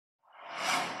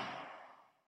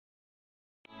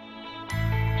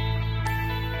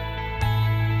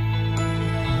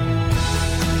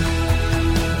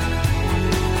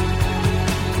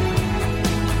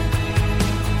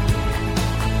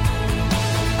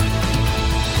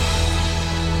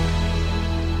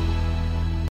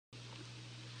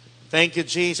Thank you,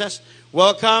 Jesus.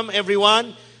 Welcome,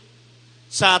 everyone,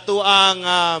 sa atuang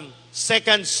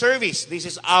second service. This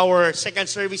is our second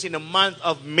service in the month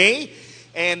of May.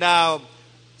 And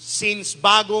since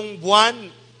bagong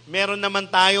buwan, meron naman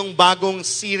tayong bagong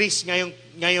series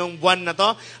ngayong buwan na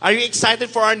to. Are you excited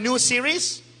for our new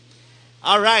series?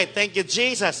 All right, thank you,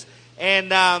 Jesus.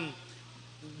 And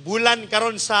bulan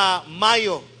karon sa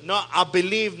Mayo, no, I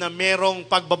believe na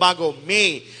merong pagbabago.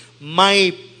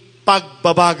 May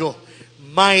pagbabago.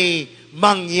 May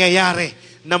mangyayari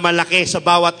na malaki sa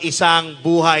bawat isang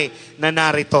buhay na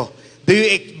narito. Do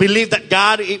you believe that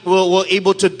God will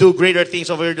able to do greater things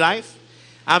over your life?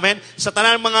 Amen. Sa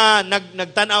tanan mga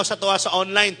nagtanaw sa tuwa sa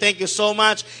online, thank you so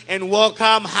much and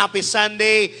welcome. Happy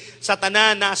Sunday sa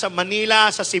tanan na sa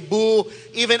Manila, sa Cebu,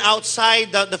 even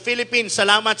outside the Philippines.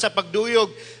 Salamat sa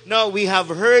pagduyog. No, we have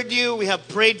heard you, we have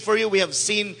prayed for you, we have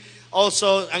seen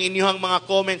also ang inyong mga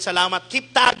comments. Salamat.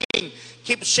 Keep tagging,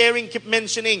 keep sharing, keep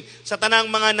mentioning sa tanang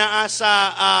mga naa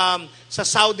sa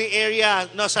Saudi area.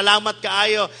 No, salamat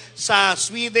kaayo sa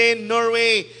Sweden,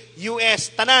 Norway,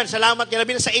 US, tanan. Salamat kay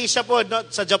labi na sa Asia po, no,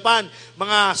 sa Japan,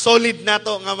 mga solid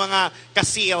nato nga mga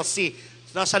ka-CLC.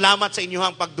 No, salamat sa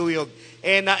inyong pagduyog.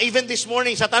 And even this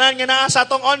morning sa tanan nga naa sa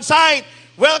atong on-site,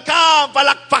 welcome,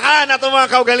 palakpakan ato mga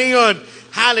kaugalingon.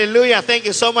 Hallelujah. Thank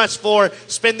you so much for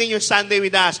spending your Sunday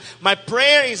with us. My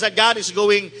prayer is that God is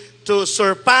going to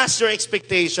surpass your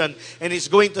expectation and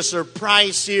is going to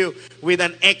surprise you with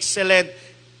an excellent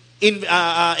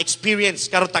experience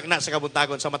karutak na sa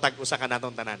kabuntagon sa matag usa ka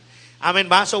natong tanan.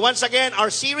 Amen ba? So once again, our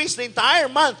series the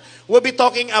entire month will be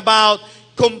talking about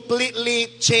completely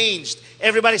changed.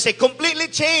 Everybody say completely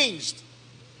changed.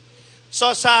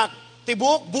 So sa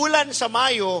tibuok bulan sa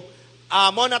Mayo,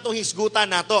 mo na itong hisgutan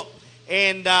nato.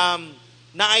 And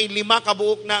naay 5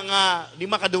 kabuok na nga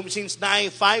 5 since naay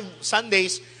 5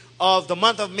 Sundays of the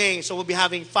month of May. So we'll be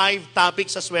having 5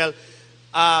 topics as well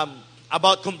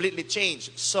about completely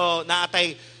changed. So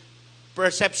naatay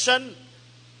perception,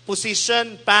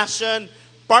 position, passion,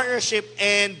 partnership,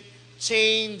 and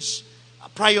change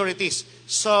priorities.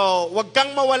 So wag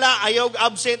kang mawala, ayaw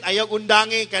absent, ayaw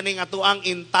undangi kaning atuang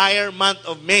entire month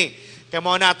of May. Kaya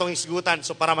mo na itong hisgutan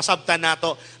so para masabtan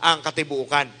nato ang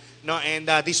katibuukan. No, and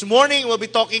this morning we'll be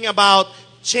talking about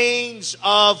change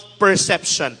of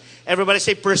perception. Everybody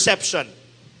say perception.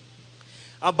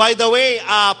 By the way,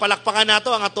 palakpakan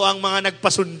nato ang atoang mga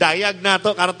nagpasundayag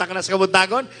nato karutak na sa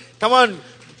kabuntagon. Come on,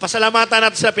 pasalamatan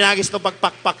nato sa pinagis to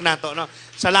pagpakpak nato, no.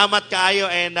 Salamat kaayo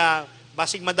and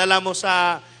basig madala mo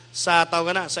sa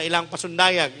tawag na sa ilang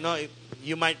pasundayag, no.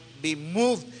 You might be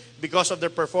moved because of their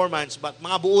performance, but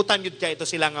mga buutan yun kaya ito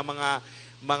sila nga mga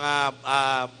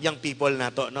young people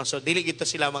nato, no. So dili gito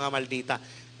sila mga maldita.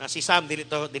 Na si Sam dili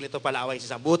to palaaway si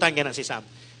Sam. Butan gana si Sam.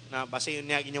 Na base yun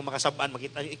niya inyong makasab-an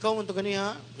makita. Ikaw man to gani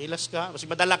ha. Hilas ka. Basi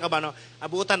madala ka ba no?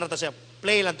 Abutan ra ta siya.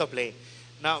 Play lang to play.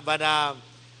 Na but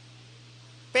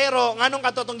pero nganong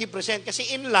kato tong gi-present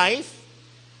kasi in life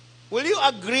will you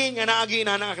agree nga naagi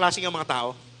na ang klase nga mga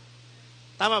tao?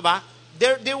 Tama ba?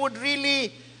 There would really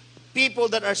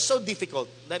people that are so difficult,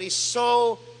 that is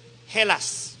so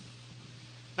helas.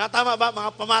 Tama ba?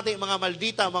 Mga pamati, mga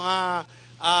maldita, mga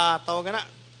tawag na,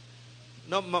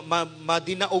 no,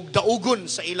 madinaog-daugon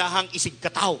sa ilahang isig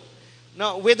kataw.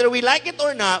 No, whether we like it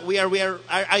or not,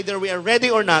 either we are ready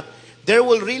or not, there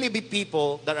will really be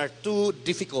people that are too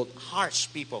difficult, harsh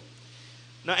people.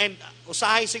 No, and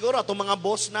usahay siguro itong mga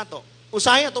boss na to.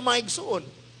 Usahay itong mga igsuon.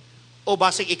 O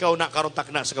basig ikaw na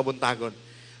karuntak na sa kabuntagon.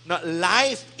 No,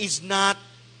 life is not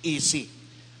easy.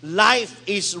 Life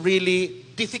is really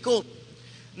difficult.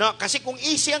 No, kasi kung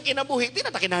easy ang kinabuhi, di na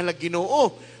ta kinahanglan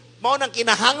Ginoo. Mao nang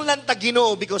kinahanglan ta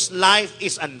Ginoo because life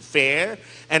is unfair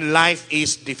and life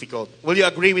is difficult. Will you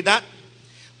agree with that?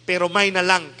 Pero may na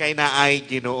lang kay naay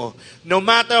Ginoo. No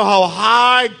matter how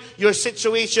hard your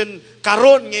situation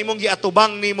karon nga imong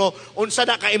giatubang nimo, unsa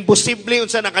na ka imposible,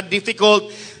 unsa na ka difficult,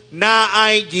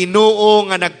 naay Ginoo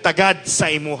nga nagtagad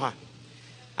sa imuha.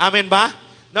 Amen ba?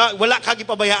 No, wala ka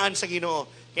gipabayaan sa Ginoo.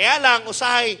 Kaya lang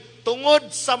usahay tungod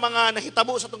sa mga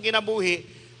nahitabo sa itong kinabuhi,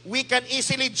 we can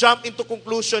easily jump into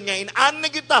conclusion nga, inaan na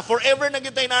kita, forever na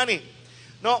kita inani.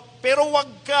 No? Pero wag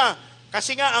ka,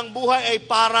 kasi nga ang buhay ay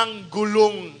parang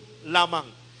gulong lamang.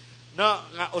 No?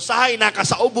 Usahay naka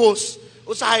sa ubos,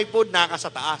 usahay po naka sa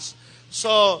taas.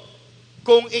 So,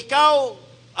 kung ikaw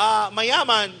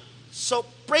mayaman, so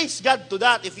praise God to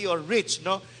that if you are rich.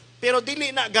 No? Pero dili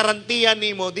na garantiyan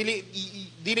nimo,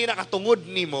 dili na katungod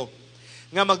nimo,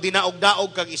 nga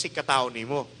magdinaog-daog kag isig katao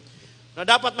nimo. Na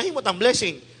dapat mahimot ang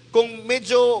blessing. Kung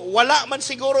medyo wala man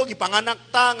siguro gipanganak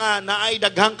ta nga naay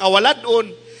daghang kawaladon,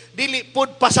 dili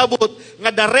pud pasabot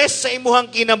nga the rest sa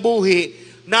imuhang kinabuhi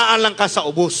naalang ka sa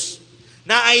ubos.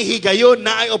 Na ay higayon,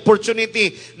 na ay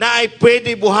opportunity, na ay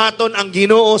pwede buhaton ang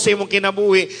Ginoo sa imong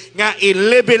kinabuhi, nga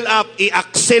i-level up,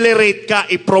 i-accelerate ka,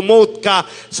 i-promote ka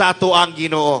sa ato ang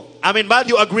Ginoo. Amen ba?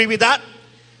 Do you agree with that?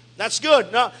 That's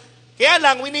good. No? Kaya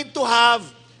lang, we need to have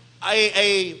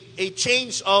a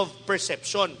change of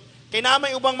perception. Kaya na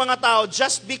may ubang mga tao,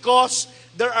 just because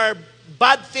there are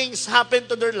bad things happen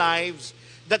to their lives,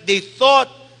 that they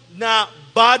thought na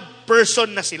bad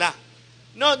person na sila.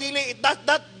 No,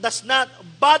 that does not,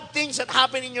 bad things that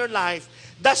happen in your life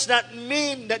does not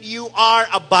mean that you are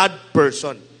a bad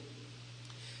person.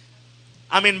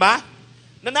 Amen ba?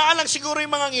 Nanaalang siguro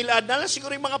yung mga ngilad, naalang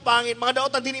siguro yung mga pangit, mga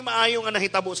dautan, di maayo nga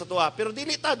nahitabo sa tuwa. Pero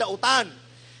dili ta dautan.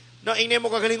 No, ingay mo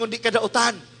kagalingon, di ka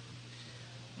dautan.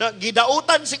 No,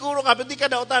 gidautan siguro nga, pero di ka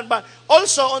dautan. But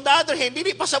also, on the other hand,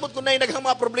 dili pasabot ko na yung naghang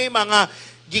mga problema nga,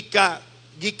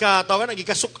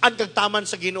 gikasukan kag taman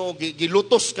sa Ginoo,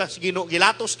 gilutos ka sa Ginoo,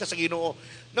 gilatos ka sa Ginoo,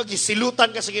 no,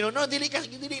 gisilutan ka sa Ginoo. No, dili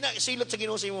na silot sa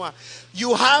Ginoo sa imo.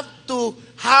 You have to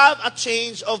have a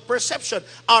change of perception.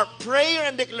 Our prayer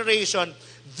and declaration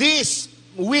this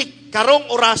week,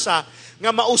 karong orasa, nga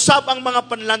mausab ang mga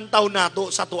panlantaw nato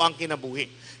sa tuang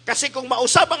kinabuhi. Kasi kung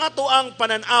mausab ang ato ang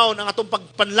pananaw, ang atong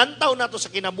pagpanlantaw nato sa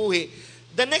kinabuhi,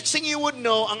 the next thing you would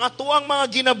know, ang ato ang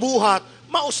mga ginabuhat,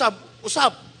 mausab.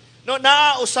 No,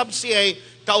 naausab siya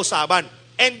kausaban.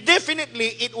 And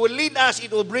definitely, it will lead us, it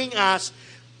will bring us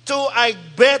to a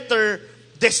better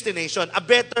destination, a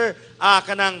better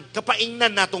kanang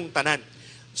kapaingnan natong tanan.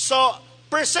 So,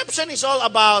 perception is all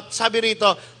about, sabi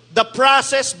rito, the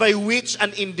process by which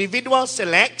an individual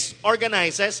selects,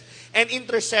 organizes, and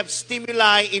intercepts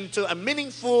stimuli into a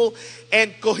meaningful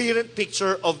and coherent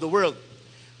picture of the world.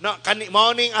 No,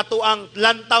 mao ning ato ang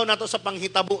lantaw nato sa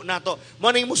panghitabo nato. Mao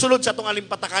ning musulod sa atong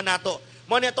alimpatakan nato.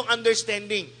 Mao ning atong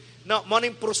understanding. No, mao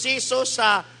ning proseso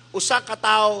sa usa ka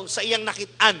tawo sa iyang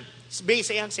nakit-an, based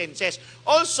sa iyang senses.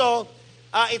 Also,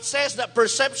 it says that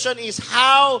perception is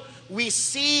how we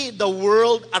see the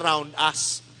world around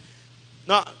us.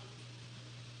 No,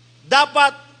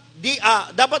 dapat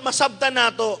masabtan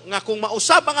nato nga kung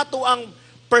mausab ang ato ang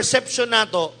perception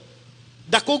nato,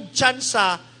 dakog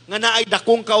tsansa nga naay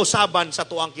dakong kausaban sa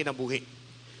tuang kinabuhi.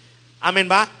 Amen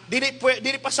ba? Dili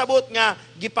pasabot nga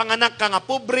gipanganak ka nga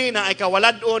pobre na ay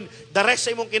kawaladon, the rest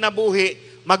sa imong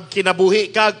kinabuhi magkinabuhi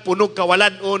kag punog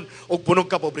kawaladon o punog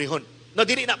ka pobrehon. No,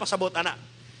 dili na pasabot ana.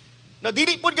 No,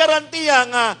 dili pud garantiya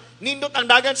nga nindot ang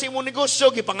dagan sa imong negosyo,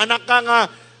 gipanganak ka nga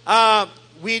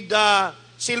with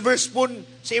silver spoon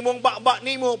sa imong baba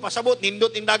nimo, pasabot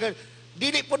nindot ing dagan.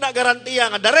 Dili pud na garantiya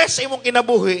nga the rest sa imong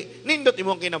kinabuhi nindot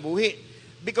imong kinabuhi.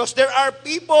 Because there are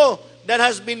people that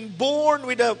has been born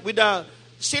with a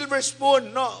silver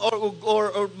spoon, no,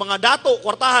 or mga dato,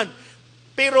 kwartahan.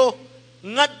 Pero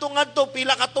ngadto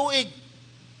pila ka tuig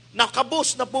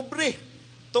nakabus na pobre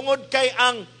tungod kay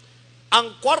ang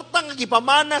kwartang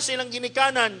gipamana silang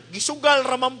ginikanan gisugal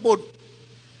ramampod.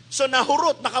 So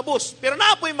nahurot nakabus. Pero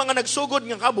naapoy mga nagsugod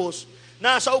nga kabus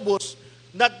na sa ubos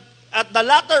that at the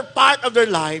latter part of their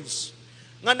lives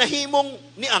nga nahimong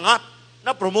niangat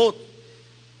na promote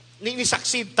ni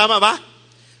succeed, tama ba?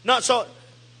 No, so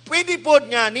pwede pod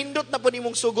nga nindot na pod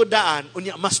imong sugod daan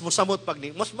unya mas mosamot pag ni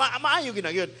mas maayo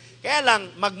ginayon. Kaya lang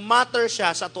magmatter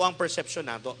siya sa tuang perception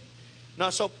nato.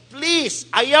 No, so please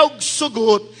ayaw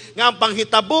sugot nga ang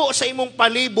panghitabo sa imong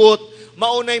palibot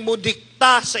maunay mo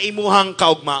dikta sa imuhang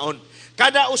kaugmaon.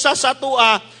 Kada usa sa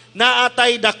tua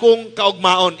naatay dakong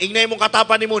kaugmaon. Ingnay mong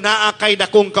katapan nimo naa kay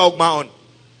dakong kaugmaon.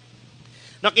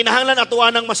 Na kinahanglan atuan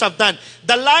ng masabtan.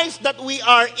 The life that we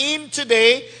are in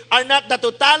today are not the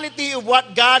totality of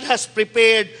what God has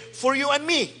prepared for you and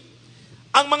me.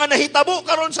 Ang mga nahitabo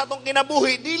karon sa atong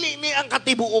kinabuhi, dili ni ang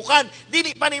katibuukan,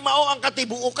 dili pa ni mao ang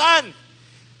katibuukan.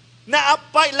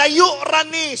 Naapay layo ra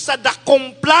ni sa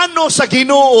dakong plano sa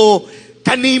Ginoo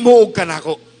kanimo ug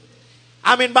kanako.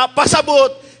 Amen ba? Pasabot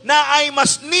na ay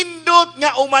mas nindot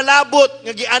nga umalabot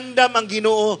nga giandam ang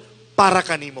Ginoo para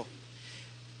kanimo.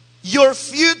 Your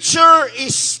future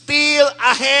is still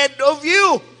ahead of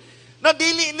you. Na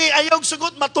dili ni ayog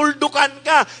sugot matuldukan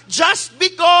ka just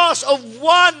because of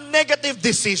one negative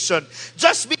decision,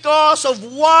 just because of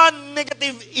one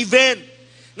negative event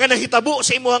nga nahitabo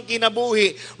sa imuhang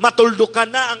kinabuhi, matuldukan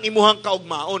na ang imuhang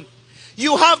kaugmaon.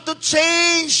 You have to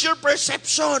change your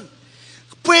perception.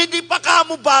 Pwede pa ka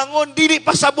mo bangon, dili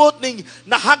pasabot ning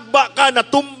nahagba ka,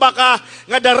 natumba ka,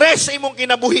 nga the rest sa imong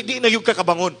kinabuhi di na yung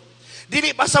kakabangon.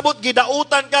 Dili pasabot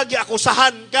gidautan ka,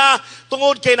 giakusahan ka,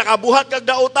 tungod kay nakabuhat kag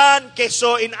dautan,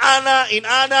 keso inana.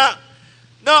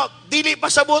 No, dili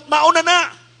pasabot mauna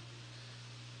na.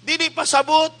 Dili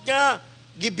pasabot nga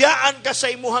gibiyaan ka sa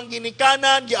imuhang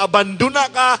ginikanan, giabandona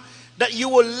ka, that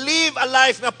you will live a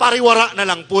life na pariwara na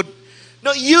lang pud.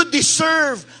 No, you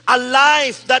deserve a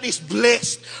life that is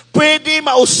blessed. Pwede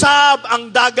mausab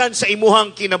ang dagan sa imuhang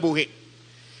kinabuhi.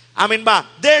 Amen ba?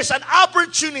 There's an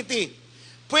opportunity.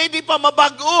 Pwede pa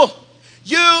mabago.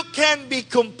 You can be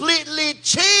completely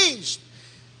changed.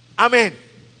 Amen.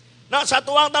 Na sa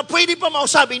tuwang ta, pwede pa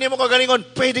mausab. Hindi mo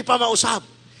kagalingon, pwede pa mausab.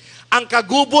 Ang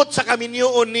kagubot sa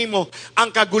kaminyoon nimo,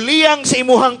 ang kaguliyang sa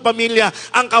imuhang pamilya,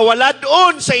 ang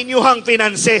kawaladon sa inyuhang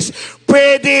finances,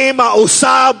 pwede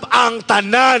mausab ang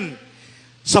tanan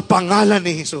sa pangalan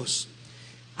ni Jesus.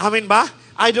 Amen ba?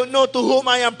 I don't know to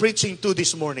whom I am preaching to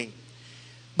this morning.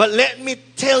 But let me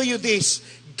tell you this,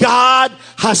 God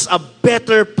has a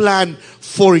better plan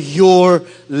for your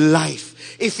life.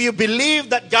 If you believe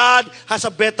that God has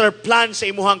a better plan sa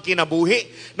imuhang kinabuhi,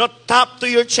 not tap to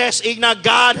your chest, igna,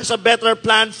 God has a better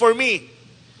plan for me.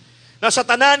 Na sa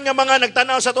tanan nga mga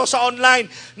nagtanaw sa to sa online,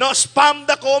 no, spam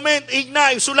the comment,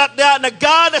 igna, isulat niya na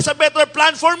God has a better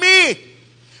plan for me.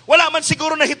 Wala man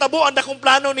siguro nahitabo ang dakong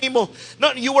plano nimo.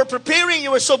 No, you were preparing,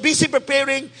 you were so busy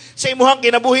preparing sa imuhang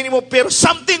kinabuhi nimo, pero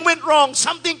something went wrong,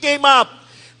 something came up.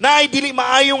 Na ay dili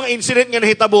maayo nga incident nga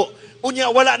nahitabo.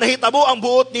 Unya wala nahitabo ang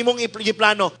buot nimong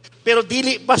iplano, pero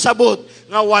dili pasabot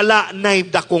nga wala nay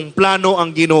dakong plano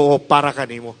ang Ginoo para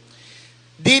kanimo.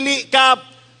 Dili ka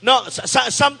no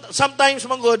sometimes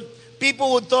manggod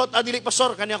people would thought dili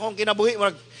pastor kanya akong kinabuhi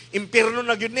mag impierno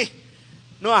na gyud ni.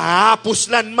 No,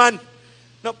 hapuslan man.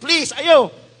 No, please, ayaw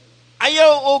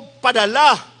og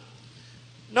padala.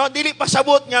 No, dili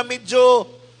pasabot nga medyo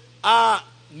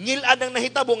ngilad ang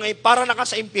nahitabo ngay para na ka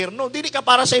sa impierno. Dili ka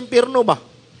para sa impierno ba?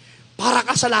 Para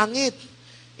ka sa langit.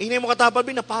 Ingay mo katapal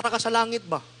na para ka sa langit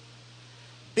ba?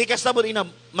 Pikas na ina,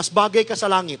 mas bagay ka sa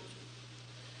langit.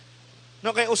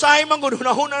 No, kay usahay man gud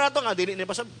hunahuna na to nga dili ni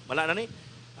pastor. Wala na ni.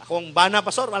 Akong bana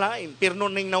pastor, wala na impierno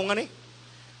ning naungan ni.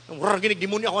 Murag ginig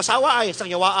demonyo ako asawa ay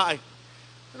sang yawa ay.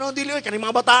 Ano dili oy kani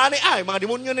mga bataan ay mga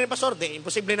demonyo ni pastor, di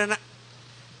imposible na.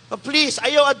 Please,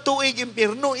 ayaw ad tuig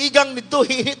impierno, igang dito,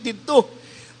 hihit dito.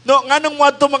 No, nganong mo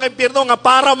adto mga impierno nga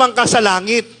para man ka sa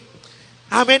langit.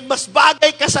 Amen. Mas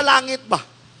bagay ka sa langit ba?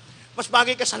 Mas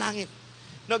bagay ka sa langit.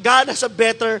 No, God has a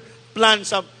better plan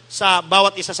sa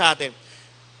bawat isa sa atin.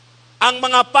 Ang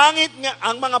mga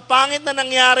pangit na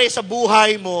nangyari sa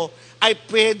buhay mo ay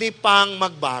pwede pang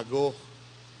magbago.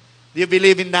 Do you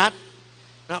believe in that?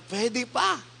 Na pwede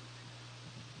pa.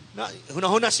 Na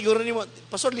hunahuna siguro nimo,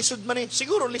 pastor lisod man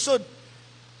siguro lisod.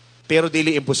 Pero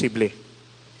dili imposible.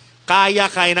 Kaya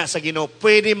na sa Ginoo,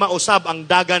 pwede mausab ang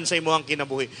dagan sa imong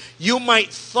kinabuhi. You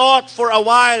might thought for a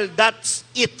while that's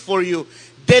it for you.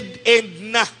 Dead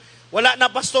end na. Wala na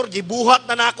pastor, gibuhat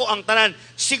na nako ang tanan.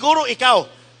 Siguro ikaw,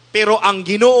 pero ang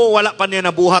Ginoo wala pa niya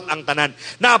nabuhat ang tanan.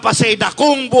 Napasay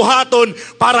dakong buhaton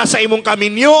para sa imong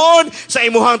kaminyoon, sa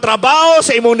imong trabaho,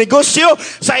 sa imong negosyo,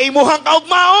 sa imong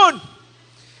kaugmaon.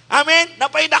 Amen?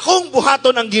 Napay dakong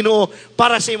buhaton ang Ginoo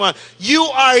para sa imo. You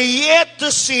are yet to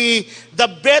see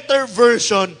the better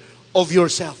version of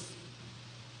yourself.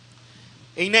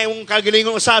 Ina imong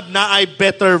kagalingon usab na ay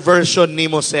better version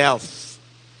nimo self.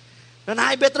 Na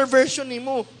ay better version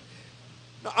nimo.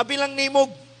 Na abilang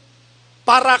nimo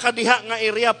para ka diha nga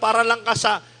area, para lang ka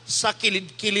sa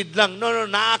kilid-kilid lang. No,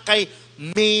 naa kay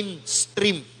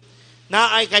mainstream.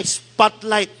 Naa kay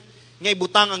spotlight nga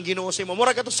ibutang ang Ginoo sa imo. Mura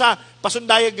ka to sa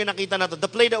pasundayag nga nakita nato. The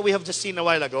play that we have just seen a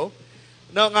while ago.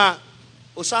 No, nga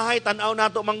usahay tan-aw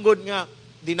nato manggod nga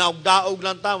dinaog-daog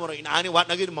lang ta, mura inaani wat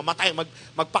na gyud mamatay,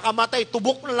 magpakamatay,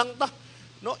 tubok na lang ta.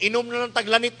 No, inom na lang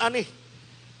taglanit ani.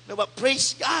 No, but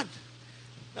praise God.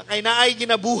 Na kay naay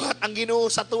ginabuhat ang Ginoo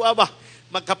sa tuwa ba.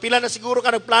 Magkapila na siguro ka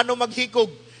nagplano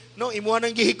maghikog. No, imuha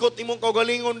nang gihikot imong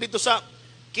kaugalingon dito sa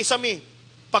kisami.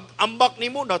 Pag ambak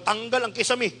nimo natanggal ang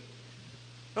kisami.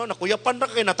 No, nakuyapan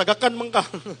ra kay natagakan man ka.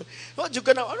 No, jud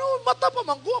ka na mata pa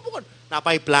man guwapo kan.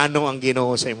 Napay plano ang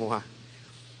Ginoo sa imuha.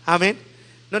 Amen.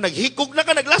 No, naghikog na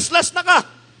ka, naglaslas na ka.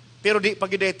 Pero di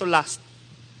pag ito last.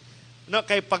 No,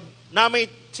 kay pag namay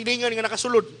silingan nga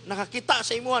nakasulod, nakakita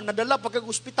sa imuha, nadala pagka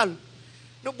ospital.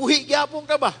 No, buhi gyapon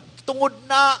ka ba? Tungod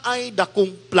na ay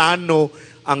dakong plano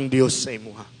ang Dios sa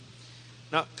imuha.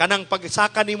 No, kanang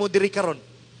pagsaka nimo diri karon,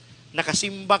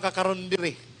 nakasimba ka karon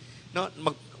diri. No,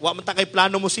 wa man ta kay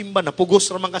plano mo simba, napugos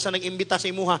ra man ka sa nag-imbita sa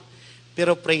imuha.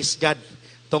 Pero praise God,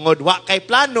 tungod wa kay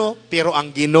plano, pero ang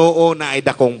Ginoo na ay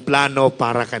dakong plano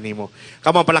para kanimo.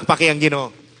 Kamo palakpaki ang Ginoo.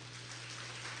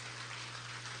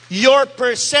 Your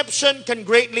perception can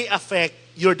greatly affect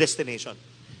your destination.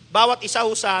 Bawat isa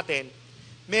ho sa atin,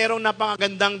 merong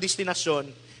napakagandang destinasyon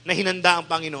na hinanda ang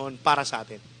Panginoon para sa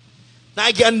atin.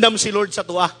 Naigiandam si Lord sa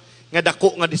tuwa. nga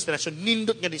dako nga destinasyon,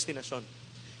 nindot nga destinasyon.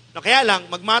 No, kaya lang,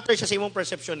 magmatter siya sa imong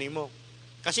perception nimo.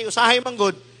 Kasi usahay man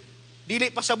good, dili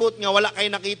pasabot nga wala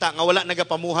kay nakita, nga wala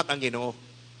nagapamuhat ang Ginoo.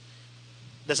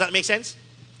 Does that make sense?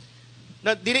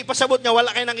 Na dili pasabot nga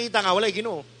wala kay nakita, nga wala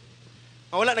Ginoo.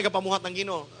 Nga wala nagapamuhat ang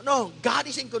Ginoo. No,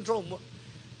 God is in control.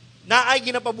 Naay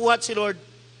ginapabuhat si Lord,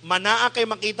 manaa kay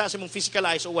makita sa imong physical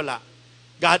eyes o wala,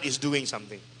 God is doing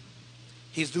something.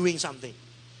 He's doing something.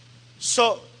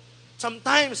 So,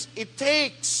 sometimes it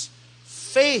takes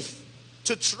faith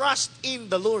to trust in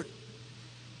the Lord.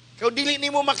 Kung dili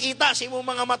nimo makita sa imong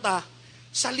mga mata,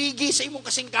 saligi sa imong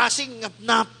kasing-kasing nga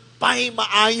napay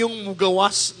maayong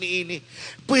mugawas niini.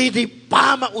 Pwede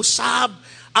pa mausab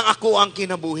ang ako ang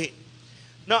kinabuhi.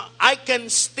 No, I can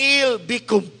still be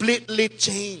completely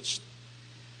changed.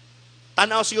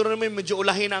 Tanaw siguro naman medyo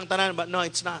ulahin na ang tanan, but no,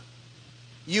 it's not.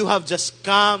 You have just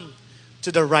come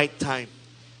to the right time,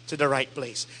 to the right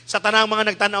place. Sa tanang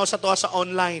mga nagtanaw sa tuwa sa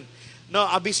online, no,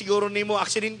 abi siguro nimo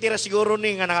aksidente ra siguro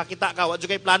ni nga nakakita ka, wa jud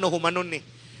kay plano humanon ni.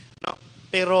 No,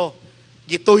 pero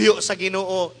gituyo sa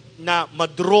Ginoo na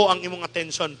madraw ang imong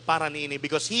attention para niini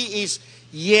because He is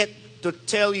yet to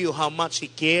tell you how much He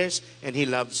cares and He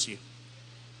loves you.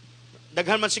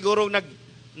 Daghan man siguro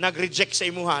nag-reject sa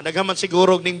imuha, daghan man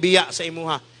siguro ning biya sa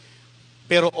imuha.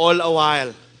 Pero all a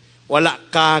while, wala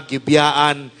ka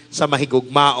gibiyaan sa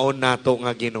mahigugmaon nato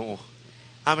nga Ginoo.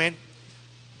 Amen.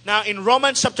 Now, in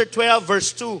Romans chapter 12,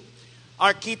 verse 2,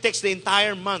 our key text the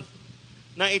entire month.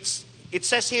 Now, it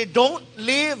says here, don't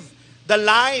live the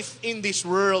life in this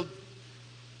world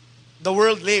the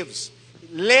world lives.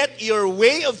 Let your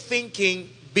way of thinking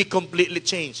be completely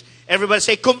changed. Everybody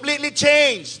say, completely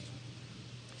changed.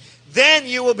 Then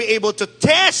you will be able to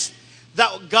test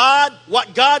that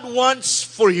what God wants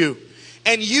for you.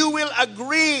 And you will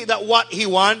agree that what He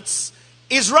wants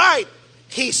is right.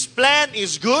 His plan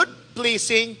is good,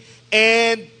 pleasing,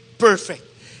 and perfect.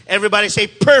 Everybody say,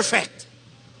 perfect.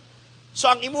 So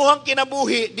ang imuhang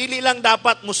kinabuhi, dili lang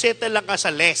dapat mo settle lang ka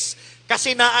sa less.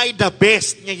 Kasi naay the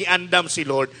best nga giandam si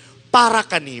Lord para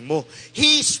kanimo.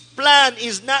 His plan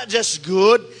is not just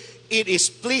good, it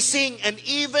is pleasing and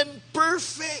even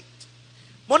perfect.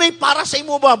 Muna'y para sa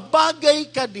imo ba, bagay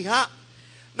ka diha.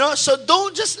 No, so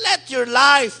don't just let your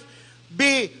life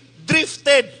be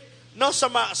drifted no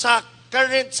sa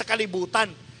current sa kalibutan.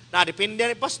 Na depende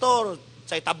ni pastor,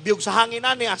 sa itabyog sa hangin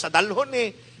na niya, sa dalhon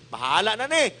ni, bahala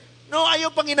na ni. No,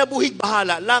 ayaw pang inabuhig,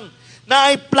 bahala lang.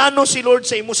 Na ay plano si Lord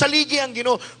sa imo. Saligi ang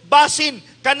Ginoo. Basin,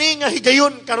 kani nga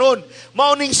higayon karon.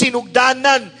 Mauning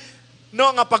sinugdanan no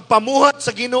nga pagpamuhat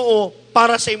sa Ginoo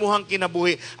para sa imuhang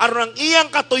kinabuhi. Aron ang iyang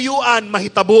katuyuan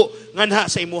mahitabo nganha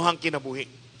sa imuhang kinabuhi.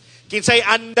 Kinsay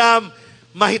andam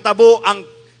mahitabo ang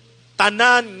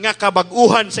tanan nga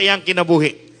kabag-uhan sa iyang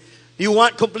kinabuhi. You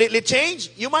want completely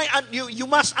change? You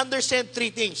must understand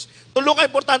three things. Tulo ka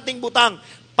importanteng butang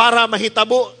para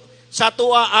mahitabo sa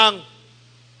tuwa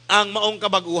ang maong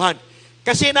kabag-uhan.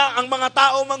 Kasi na ang mga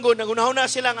tao manggod nagunahon na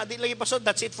sila nga di lagi pasod,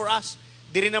 that's it for us.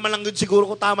 Di rin naman lang good siguro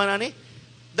ko tama na ni.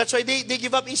 That's why they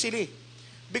give up easily.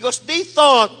 Because they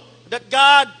thought that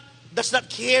God does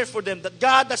not care for them, that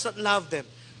God does not love them.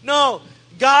 No,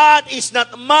 God is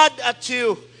not mad at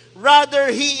you.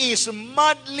 Rather, He is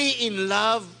madly in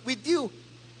love with you.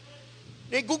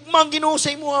 Gugmang Ginoo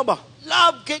sa imo ba?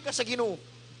 Love kay ka sa Ginoo.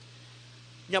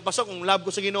 Nya pasok kung love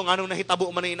ko sa Ginoo anong nahitabo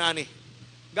man inani.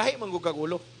 Gahi man gug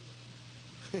kagulo.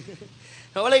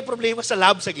 Walay problema sa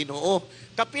love sa Ginoo.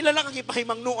 Kapila lang ang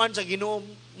ipahimangnuan sa Ginoo,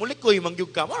 mulikoy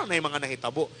mangyug ka, wala na yung mga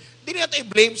nahitabo. Dili natin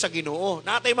i-blame sa Ginoo.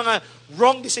 Natay mga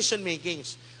wrong decision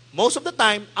makings. Most of the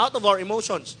time, out of our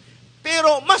emotions.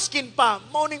 Pero maskin pa,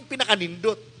 mauning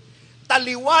pinakanindot.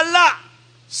 Taliwala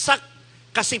sa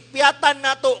kasipyatan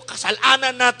nato,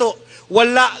 kasalanan nato,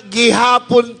 wala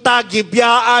gihapon ta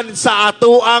gibiyaan sa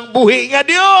ato ang buhi nga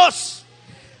Dios.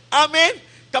 Amen.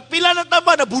 Kapila na ta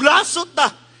ba nabulasot ta.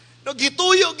 No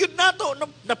gituyo gyud nato,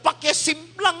 napakya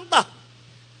simplang ta.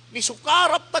 Ni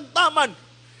sukarap tagtaman.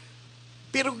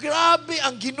 Pero grabe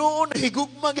ang Ginoo na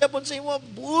higugma gyapon sa imo.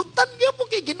 Butan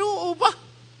gyapon kay Ginoo ba?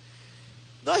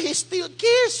 No, He still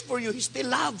cares for you. He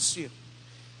still loves you.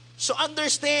 So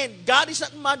understand, God is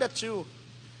not mad at you.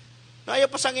 Kaya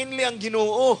pasanginli ang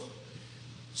Ginoo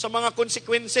sa mga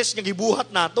consequences nga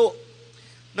gibuhat nato.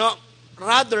 No,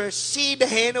 rather see the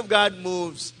hand of God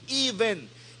moves even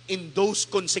in those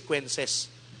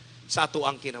consequences sa ato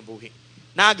ang kinabuhi.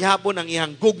 Naghapon ang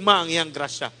iyang gugma, ang iyang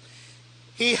grasya.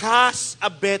 He has a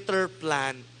better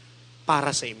plan para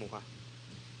sa imuha.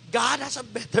 God has a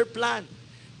better plan.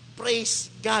 Praise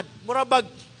God. Murabag,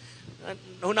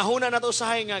 hunahuna na ito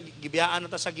usahay nga, gibiyaan na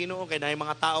ito sa Ginoo, kaya na yung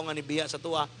mga tao nga nibiya sa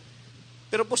tuwa.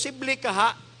 Pero posible ka ha,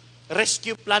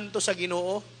 Rescue plan to sa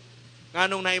Ginoo.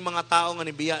 Nganong na yung mga tao nga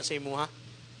nibiya sa imuha.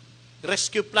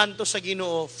 Rescue plan to sa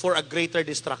Ginoo for a greater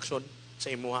destruction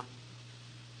sa imuha.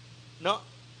 No?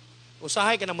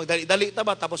 Usahay ka na magdali-dali ta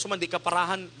ba tapos man di ka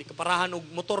parahan og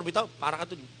motor bitaw para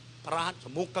ka to parahan sa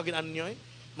muka ginan niyo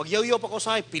Magyaw-yaw pa ko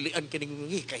usahay pilian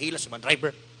kining kahila sa man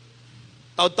driver.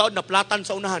 Taud-taud na platan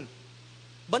sa unahan.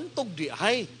 Bantog di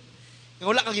ay. Nga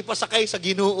wala kang ipasakay sa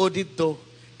Ginoo didto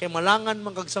kay malangan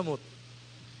man kag samot.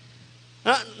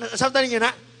 Sabta ninyo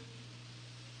na?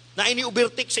 Na ini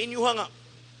ubertik sa inyo nga.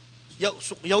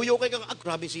 Yaw-yaw kay kang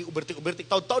grabe si ubertik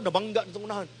taud-taud na bangga nitong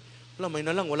unahan. Wala may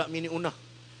na lang wala mini una.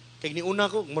 Kay ni una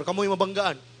ko, markamoy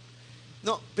mabanggaan.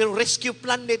 No, pero rescue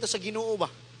plan dito sa Ginoo ba?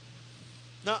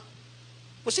 No.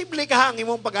 Posible ka ang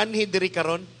imong pag-anhi diri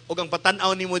karon ug ang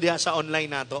patan-aw nimo diha sa online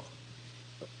nato.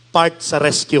 Part sa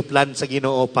rescue plan sa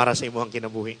Ginoo para sa imong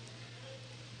kinabuhi.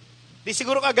 Di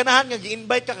siguro ka ganahan nga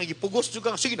gi-invite ka, gipugos jud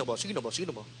ka. Sige na ba?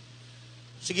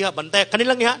 Sige ha, bantay.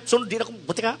 Kanilang ha, sunod di na ko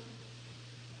buti ka.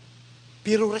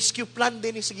 Pero rescue plan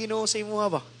din sa Ginoo sa imo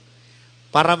ba?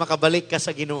 Para makabalik ka sa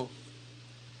Ginoo.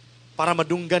 Para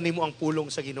madunggan nimo ang pulong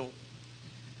sa Ginoo.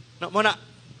 Na muna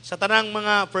sa tanang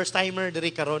mga first timer diri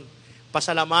karon,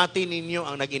 pasalamatin ninyo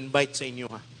ang nag-invite sa inyo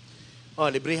ha.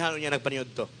 Librehan niya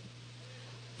nagpaniud to.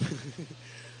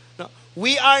 No,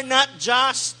 we are not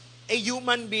just a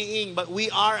human being, but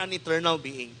we are an eternal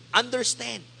being.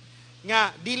 Understand nga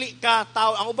dili ka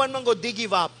tao, ang uban man go they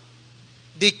give up.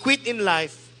 They quit in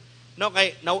life. No,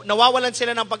 kay nawawalan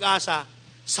sila ng pag-asa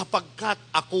sapagkat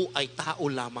ako ay tao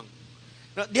lamang.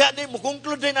 No, diha din mo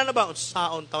conclude din ano ba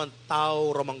saon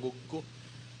tao ramanggug ko.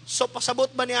 So pasabot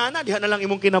ba ni ana diha na lang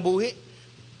imong kinabuhi?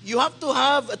 You have to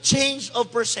have a change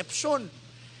of perception.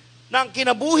 Nang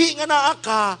kinabuhi nga naa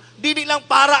ka, dili lang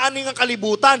para ani nga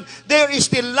kalibutan. There is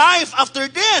still life after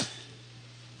death.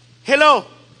 Hello.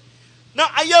 Na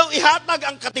ayaw ihatag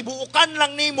ang katibuukan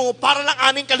lang nimo para lang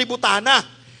aning kalibutana.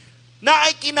 Na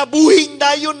ay kinabuhing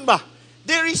dayon ba?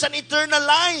 There is an eternal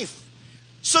life.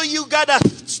 So you gotta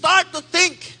start to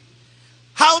think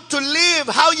how to live,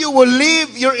 how you will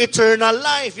live your eternal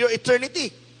life, your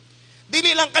eternity.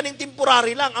 Dili lang kaning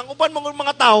temporary lang. Ang uban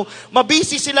mga tao,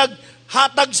 mabisi sila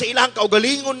hatag sa ilang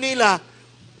kaugalingon nila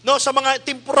no, sa mga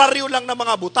temporaryo lang na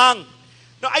mga butang.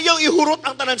 No, ayaw ihurot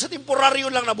ang tanan sa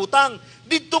temporaryo lang na butang.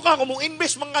 Dito ka, kung mong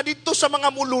invest mga dito sa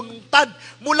mga muluntad,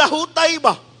 mulahutay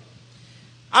ba?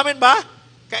 Amen ba?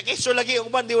 Kaya keso lagi,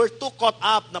 uban, they were too caught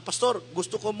up na, Pastor,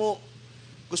 gusto ko mo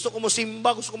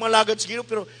simba, gusto ko malagad sa Ginoo,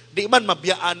 pero di man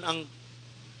mabiyaan ang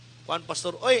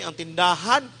Pastor, ang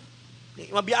tindahan,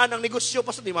 di mabiyaan ang negosyo,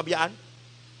 Pastor, di mabiyaan.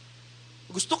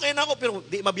 Gusto kayo na ako, pero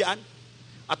di mabiyaan.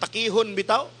 Atakihon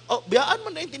bitaw, biyaan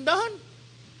man na yung tindahan.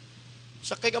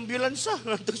 Sakay ambulansa,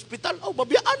 ng hospital,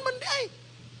 mabiyaan man di ay.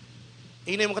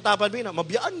 Inay mo katapad ba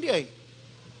mabiyaan di ay.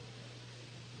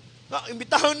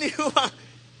 Imbitahon niyo,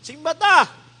 simba ta,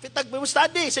 pitag Bible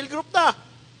study, cell group ta.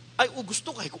 Ay,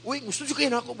 gusto kayo. Gusto nyo kayo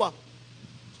na ako ba?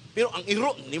 Pero ang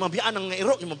iro, ni mabiyaan ang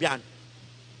iro, ni mabiyaan.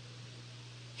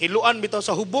 Hiluan bitaw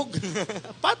sa hubog.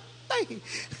 Patay.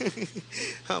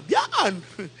 Biyaan.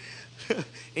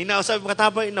 Sabi mga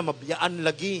tabay na mabiyaan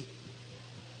lagi.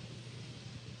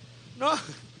 No?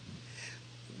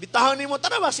 Bitahon ni mo,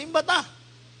 tara ba, simba ta.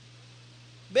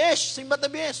 Besh, simba ta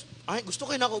besh. Ay, gusto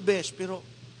kayo na ako besh, pero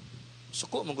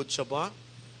suko, magod siya ba?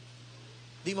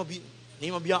 Di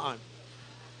mabiyaan.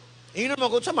 Inon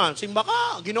mo ko sa man, simba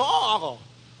ka, Ginoo ako.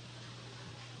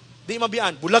 Di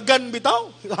mabiyaan, bulagan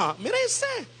bitaw.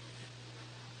 Mirese.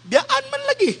 Biyaan man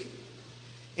lagi.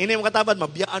 Ini mo katabad,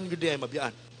 mabiyaan gud ay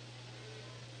mabiyaan.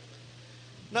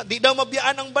 Na di daw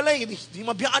mabiyaan ang balay, di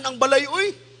mabiyaan ang balay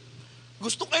oy.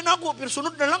 Gusto kayo na ako, pero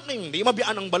sunod na lang ning di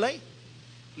mabiyaan ang balay.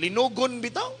 Linugon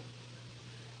bitaw.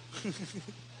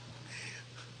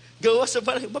 Gawa sa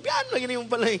balay, mabiyaan lagi ni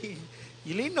yung balay.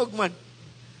 Ilinog man.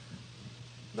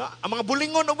 Na, ang mga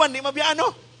bulingon uban, di mabiyaan,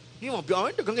 no? Di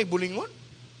mabiyaan, dagang kay bulingon.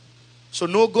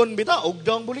 Sunugon bita, og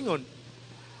daw ang bulingon.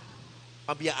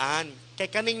 Mabiyaan.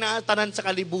 Kay kaning naatanan sa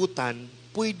kalibutan,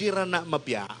 pwede ra na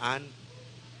mabiyaan.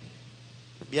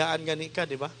 Biyaan gani ka,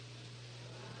 di ba?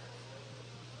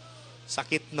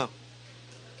 Sakit, no?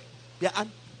 Biyaan.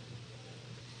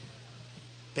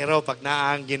 Pero pag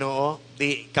naang Ginoo,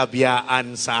 di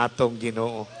kabiyaan sa atong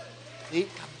Ginoo. Di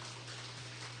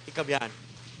kabiyaan.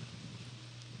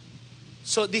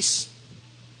 So this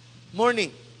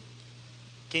morning,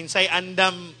 kinsay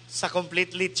andam sa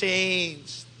completely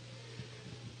changed.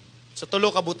 So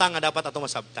tulo ka butang nga dapat ato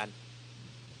masabtan.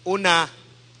 Una,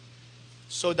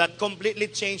 so that completely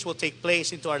change will take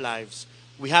place into our lives,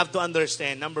 we have to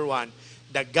understand, number one,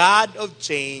 the God of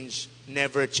change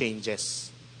never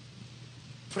changes.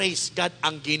 Praise God,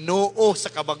 ang Ginoo sa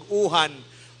kabag-uhan,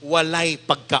 walay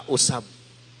pagkausab.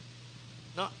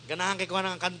 No, ganahan kay kuha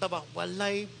ng kanta ba?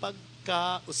 Walay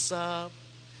pagkausab.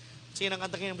 Sige nang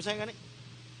kanta kayo, basahin gani.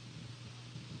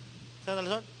 Sa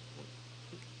talason?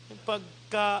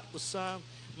 Pagkausab.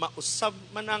 Mausab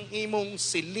man ang imong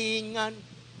silingan.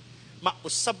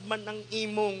 Mausab man ang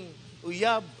imong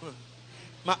uyab.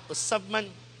 Mausab man.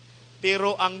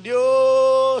 Pero ang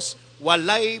Diyos,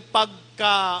 walay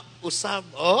pagkausab.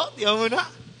 Oh, diyan mo na.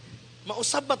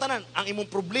 Mausab ba tanan? Ang imong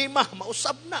problema,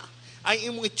 mausab na. Ang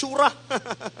imong itsura.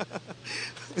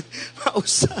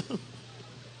 Mausab.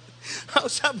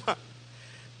 Mausab ba?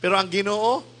 Pero ang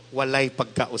Ginoo, walay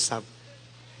pagkausab.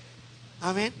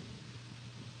 Amen?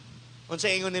 Unsa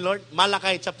ingon ni Lord?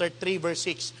 Malakay chapter 3 verse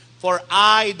 6. For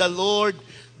I, the Lord,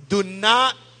 do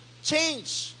not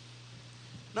change.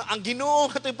 No, ang Ginoo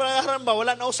katong pangaran ba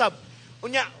wala na usab.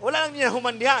 Unya, wala lang niya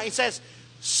humandiha. It says,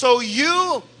 so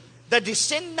you, the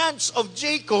descendants of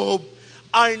Jacob,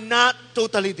 are not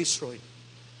totally destroyed.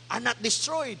 Are not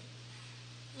destroyed.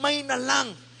 May na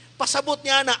lang. Pasabot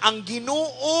niya na ang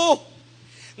Ginoo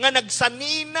nga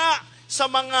nagsanina sa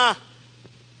mga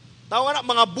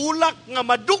mga bulak nga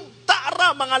madugta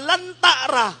ra, mga lanta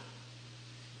ra.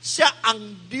 Siya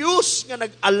ang Dios nga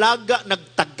nag-alaga,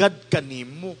 nagtagad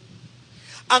kanimo.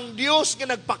 Ang Dios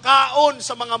nga nagpakaon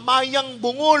sa mga mayang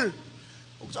bungol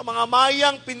o sa mga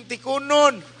mayang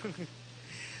pintikunon.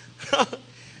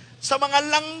 Sa mga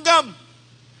langgam.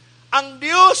 Ang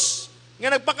Dios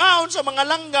nga nagpakaon sa mga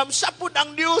langgam, sapod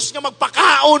ang Dios nga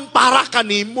magpakaon para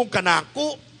kanimo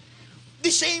kanako.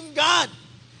 The same God.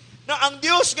 Na ang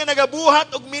Dios nga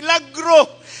nagabuhat og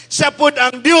milagro, sapod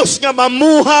ang Dios nga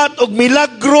mamuhat og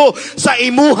milagro sa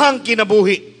imuhang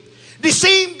kinabuhi. The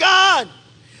same God.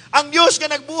 Ang Diyos nga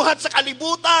nagbuhat sa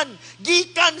kalibutan,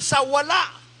 gikan sa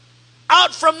wala,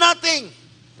 out from nothing.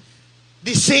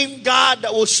 The same God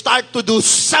that will start to do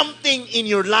something in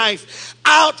your life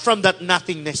out from that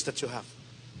nothingness that you have.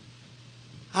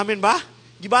 Amen ba?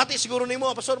 Gibati siguro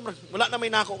nimo, pastor, wala na may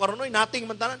nako karon oy, nothing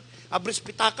man tanan. Abris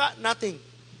pitaka, nothing.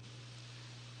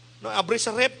 No, abris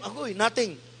sa rep, ako'y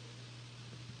nothing.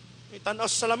 May tanaw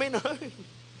sa salamin,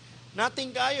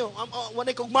 nothing kayo.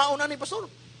 Wanay kugmaon na ni pastor.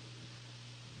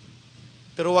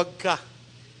 Pero wag ka.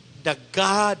 The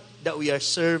God that we are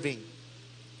serving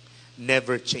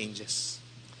never changes.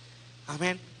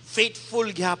 Amen?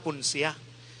 Faithful gihapon siya.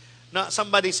 Now,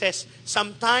 somebody says,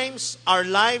 sometimes our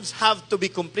lives have to be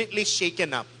completely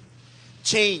shaken up,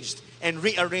 changed, and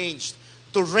rearranged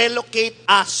to relocate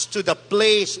us to the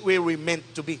place where we meant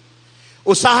to be.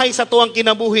 Usahay sa tuwang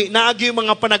kinabuhi, naagi yung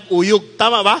mga panag-uyog.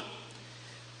 Tama ba?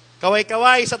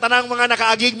 Kaway-kaway sa tanang mga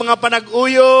nakaagig mga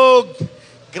panag-uyog.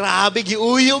 Grabe,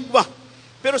 giuyog ba?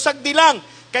 Pero sagdi lang,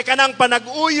 kay kanang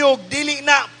panag-uyog, dili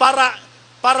na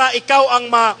para ikaw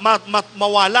ang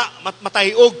mawala,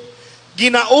 matayog.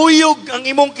 Ginauyog ang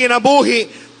imong kinabuhi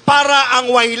para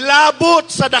ang way labot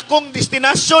sa dakong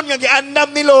destinasyon nga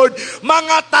giandam ni Lord,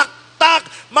 mga taktak,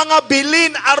 mga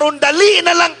bilin, aron dali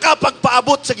na lang ka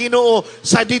pagpaabot sa Ginoo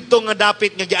sa didto nga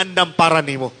dapit nga giandam para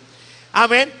nimo.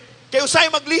 Amen? Kay usay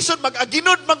maglisod,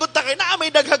 mag-aginod, magunta kay na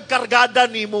may daghag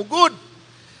kargada nimo. Good.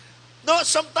 No,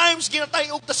 sometimes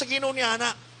ginatayog ta sa Ginoo niya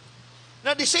na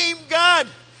the same God,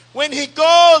 when He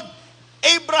called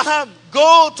Abraham,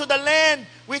 go to the land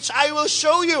which I will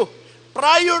show you.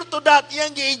 Prior to that,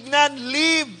 iyang giignan,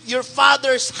 leave your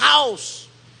father's house.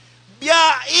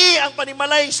 Biyai ang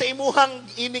panimalay sa imuhang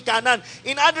inikanan.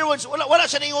 In other words, wala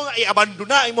siya na yung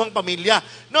i-abandona imuhang pamilya.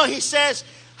 No, He says,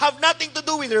 have nothing to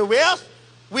do with their wealth,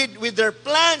 with their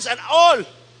plans and all.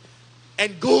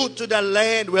 And go to the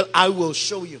land where I will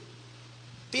show you.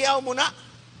 Tiyaw mo na.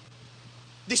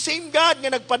 The same God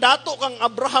nga nagpadato kang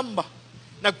Abraham ba?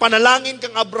 Nagpanalangin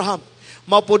kang Abraham.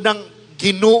 Maupod ng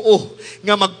Ginoo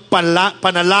nga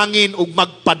magpanalangin ug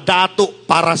magpadato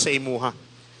para sa imuha.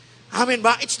 Amen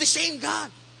ba? It's the same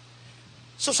God.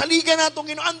 So saligan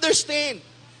natong understand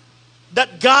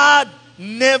that God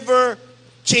never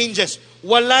changes.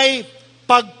 Walay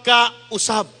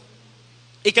pagkausab.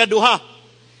 Ikaduha,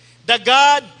 the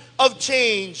God of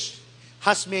change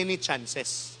has many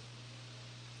chances.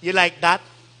 You like that?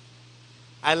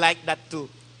 I like that too.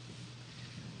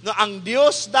 No, ang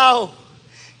Dios daw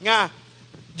nga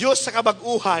Dios sa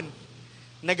kabag-uhan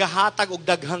nagahatag og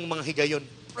daghang mga higayon.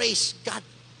 Praise God.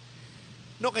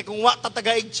 No, kay kung wa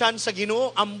tatagaig chance sa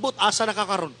Ginoo, ambot asa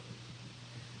nakakaron.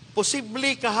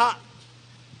 Posible kaha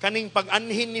kaning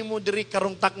pag-anhin nimo diri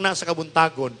karong takna sa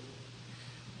kabuntagon.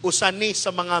 Usa ni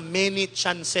sa mga many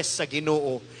chances sa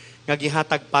Ginoo nga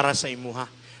gihatag para sa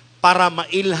imuha, para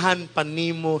mailhan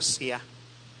panimo siya.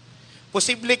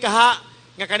 Posible kaha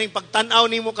nga kaning pagtan-aw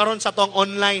nimo karon sa tong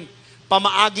online,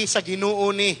 pamaagi sa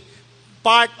Ginoo ni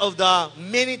part of the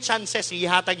many chances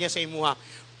ihatag niya sa imuha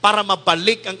para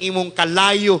mabalik ang imong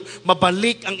kalayo,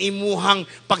 mabalik ang imuhang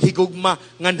paghigugma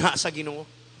nganha sa Ginoo.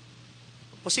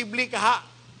 Posible ka ha,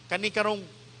 kani karong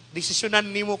desisyonan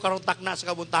nimo karong takna sa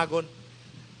kabuntagon,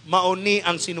 mauni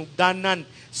ang sinugdanan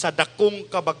sa dakong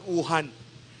kabag-uhan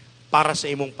para sa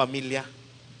imong pamilya.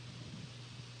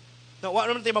 Wa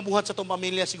naman tayo mabuhat sa itong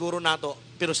pamilya siguro nato,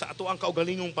 pero sa ato ang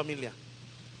kaugalingong pamilya,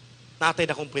 natay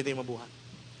dakong pwede mabuhat.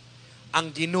 Ang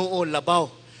Ginoo labaw,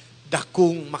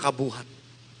 dakong makabuhat.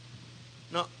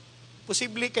 No,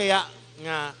 posible kaya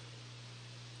nga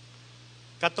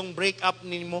katong break up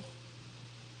ninyo,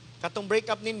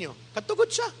 katugod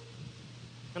siya.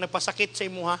 Nga nagpasakit sa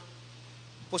imuha.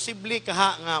 Posible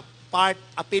kaha nga part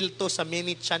apil to sa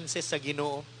many chances sa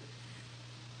Ginoo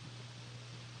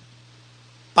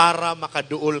para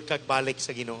makaduol kag balik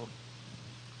sa Ginoo.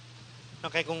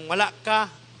 Okay, kung wala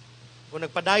ka, kung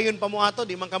nagpadayon pa mo ato,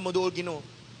 di man ka mo duol Ginoo.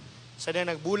 Sa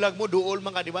diyan nagbulag mo, duol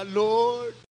man ka, di ba?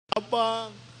 Lord,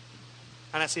 abang.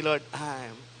 Ana si Lord,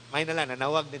 may na lang,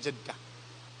 nanawag na dyan ka.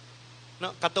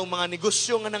 No, katong mga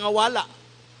negosyo nga nangawala.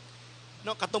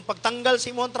 No, katong pagtanggal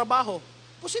sa imong trabaho.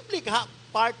 Posible ka,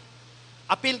 part,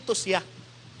 appeal to siya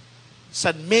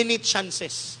sa many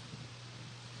chances.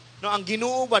 No, ang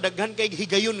Ginoo ba daghan kay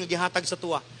higayon nga gihatag sa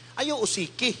tuwa. Ayo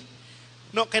usiki.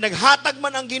 No, kay naghatag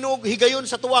man ang Ginoo higayon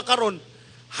sa tuwa karon,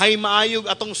 hay maayog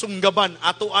atong sunggaban,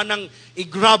 ato anang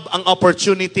i-grab ang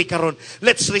opportunity karon.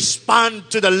 Let's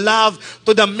respond to the love,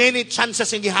 to the many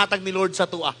chances nga gihatag ni Lord sa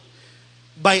tuwa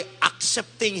by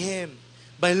accepting Him,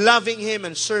 by loving Him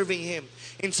and serving Him.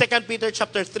 In 2 Peter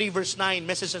chapter 3 verse 9,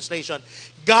 Message translation,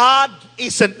 God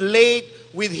isn't late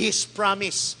with His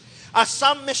promise. As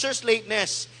some measures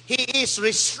lateness, He is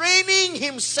restraining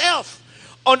Himself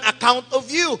on account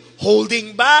of you,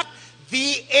 holding back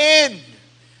the end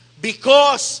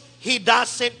because He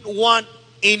doesn't want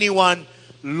anyone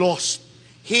lost.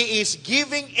 He is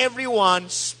giving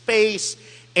everyone space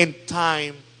and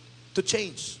time to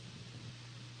change.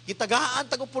 Gitagaan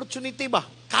tag opportunity ba?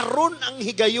 Karon ang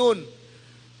higayon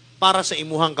para sa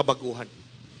imuhang kabaguhan.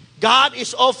 God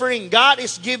is offering, God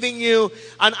is giving you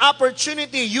an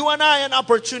opportunity, you and I an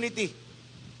opportunity,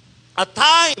 a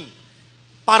time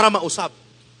para mausab.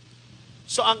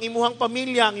 So ang imuhang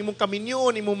pamilya, ang imong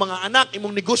kaminyon, imong mga anak,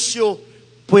 imong negosyo,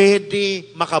 pwede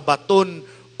makabaton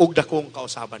og dakong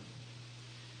kausaban.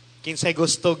 Kinsay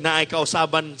gustog na ay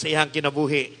kausaban sa iyang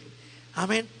kinabuhi.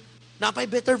 Amen? Napay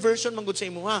better version man gud sa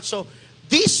imuha. So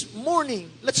this morning,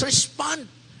 let's respond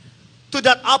to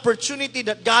that opportunity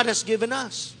that God has given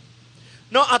us.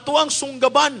 No, ato ang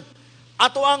sunggaban,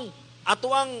 ato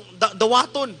ang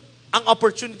dawaton ang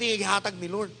opportunity nga gihatag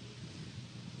ni Lord.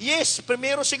 Yes,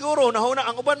 primero siguro nahuna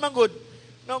ang uban man gud,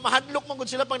 no, mahadlok man gud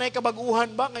sila pag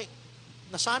naikabaguhan ba kay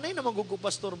nasanay na magugug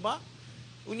pastor ba?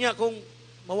 Unya kung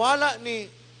mawala ni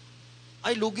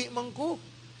ay lugi man ko.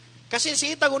 Kasi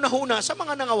sita ko nahuna sa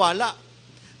mga nangawala.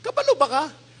 Kabalo ba ka?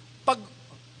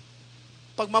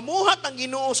 Pag mamuhat ang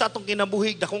Ginoo sa atong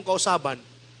kinabuhig dakong kausaban,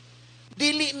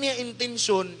 dili niya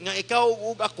intensyon nga ikaw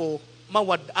ug ako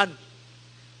mawad-an.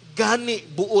 Gani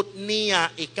buot niya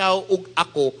ikaw ug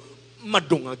ako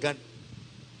madungagan.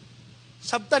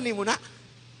 Sabtan nimo na.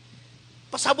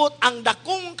 Pasabot ang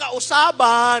dakong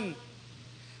kausaban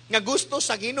nga gusto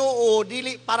sa Ginoo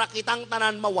dili para kitang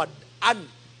tanan mawad-an,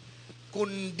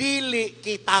 kundili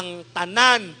kitang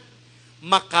tanan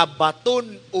makabaton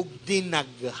og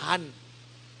dinaghan.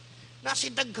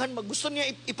 Nasidaghan, gusto niya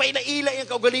ipaila-ila yung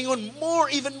kaugalingon more,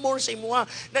 even more sa imuha.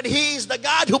 That He is the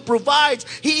God who provides.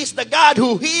 He is the God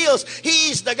who heals.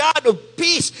 He is the God of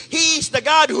peace. He is the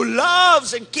God who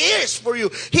loves and cares for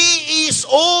you. He is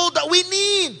all that we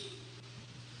need.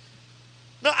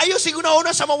 Na ayo siguro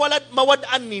na sa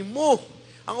mawad-an ni mo.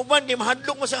 Ang uban, kay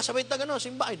mahadlok mo sa sabay taga, no,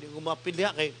 simba, hindi ko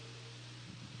mapilya kay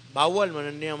bawal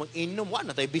man niya mag-inom. Wala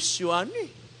na tayo bisyo,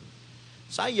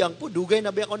 sayang po, dugay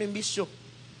na ba ako ng bisyo.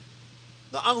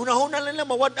 Ang hunahuna lang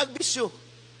mawad-ag bisyo.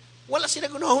 Wala sila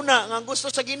hunahuna. Ang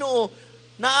gusto sa Ginoo,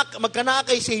 magkana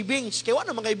kay savings. Kaya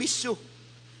wala naman kay bisyo.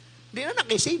 Di na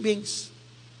kay savings.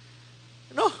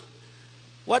 No?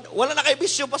 Wala na kay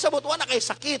bisyo. Pasabot, wala na kay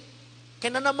sakit.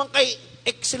 Kaya na naman kay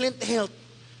excellent health.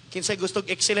 Kinsay gusto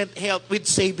excellent health with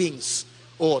savings.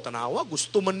 O, tanawa,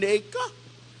 gusto man di ka.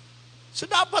 So,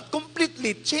 dapat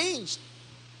completely changed.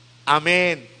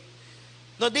 Amen.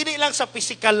 No, dili lang sa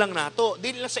physical lang nato,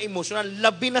 dili lang sa emotional,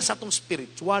 labi na sa atong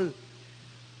spiritual.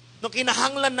 No,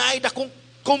 kinahanglan na ay dakong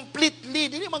completely,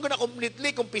 dili man guna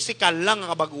completely kung physical lang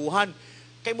ang kabaguhan.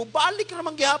 Kay mo balik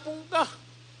naman gihapon ka.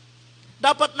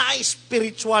 Dapat na ay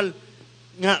spiritual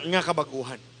nga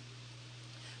kabaguhan.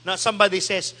 Now, somebody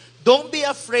says, don't be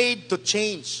afraid to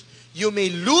change. You may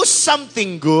lose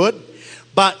something good,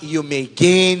 but you may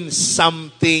gain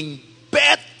something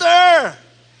better.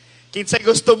 Kinsay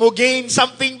gusto mo gain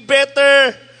something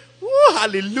better? Woo,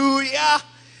 hallelujah!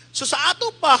 So sa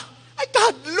ato pa, ay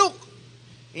kahadlok.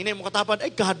 Inay mo katapan,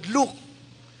 ay kahadlok.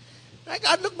 Ay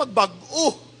kahadlok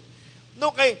magbago.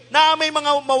 No, kay naamay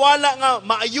mga mawala nga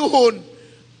maayuhon,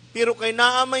 pero kay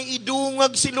naamay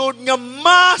idungag si Lord nga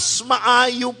mas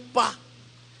maayo pa.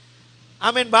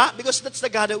 Amen ba? Because that's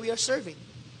the God that we are serving.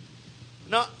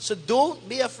 No, so don't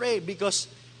be afraid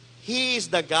because He is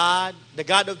the God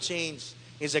of change,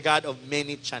 is the God of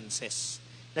many chances.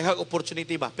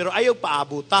 Nagkag-opportunity ba? Pero ayaw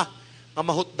paabuta. Nga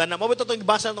mahutdan na. Mabito itong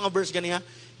basa ng mga verse ganiha.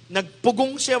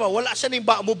 Nagpugong siya ba? Wala siya ni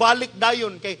mubalik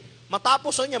dayon. Kay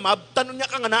matapos niya, mabtanon niya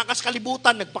ka nga nakas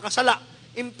kalibutan, nagpakasala.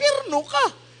 Impirno ka.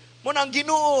 Muna ang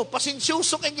Ginoo,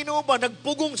 pasinsyoso kay Ginoo ba?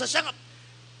 Nagpugong sa siya nga.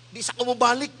 Di sa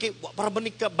kumubalik. Kay, para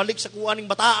balik sa kuwaning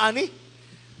bataan eh.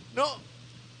 No?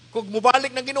 Kung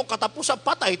mubalik ng Ginoo, katapos sa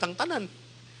patay, tang tanan.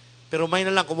 Pero may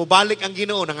na lang, kung mubalik ang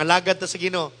Ginoo, nangalagad ta sa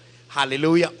Ginoo,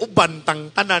 hallelujah,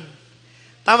 ubantang tanan.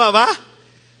 Tama ba?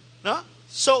 No?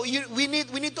 So we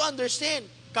need to understand.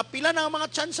 Kapila na ang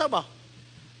mga tsansa ba?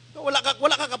 Wala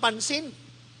ka kapansin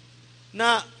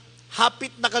na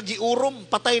hapit nakagiurom,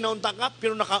 patay na unta ka,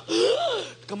 pero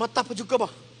kamata pa jud ka ba?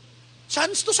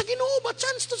 Chance to sa Ginoo ba?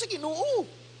 Chance to sa Ginoo.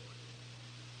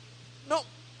 No.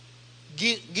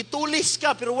 Gitulis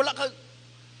ka, pero wala ka,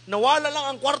 nawala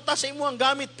lang ang kwarta sa imo ang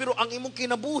gamit, pero ang imong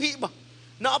kinabuhi ba?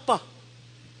 Naapa?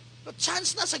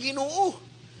 Chance na sa Ginoo.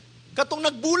 Katong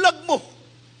nagbulag mo,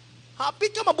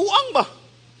 hapit ka mabuang ba?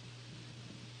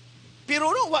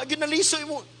 Pero no, wag ginaliso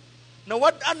mo.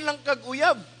 Nawad-an lang kag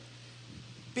uyab.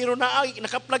 Pero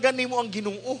nakaplagan nimo ang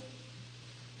Ginoo.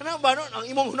 Ano ba no? Ang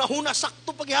imong hunahuna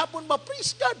sakto paghihapon ba?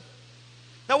 Praise God.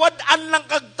 Nawad-an lang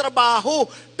kag trabaho,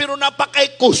 pero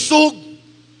napakay kusog.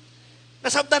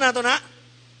 Nasabtan nato na?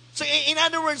 So in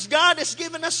other words, God has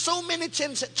given us so many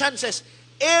chances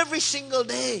every single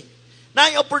day.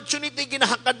 Na yung opportunity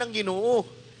ginahakad ng Ginoo.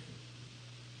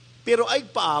 Pero ay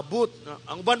paabot.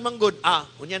 Ang uban manggod,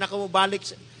 unya na ka mo balik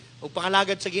o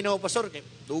pangalagad sa Ginoo, pastor.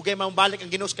 Dugay man balik ang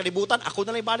Ginoo sa kalibutan, ako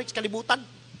na lang balik sa kalibutan.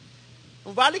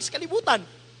 Balik sa kalibutan.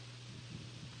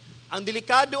 Ang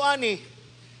delikado ani,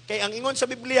 kay ang ingon sa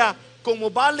Biblia, kung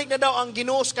mobalik na daw ang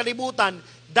Ginoo sa kalibutan,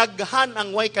 daghan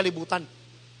ang way kalibutan.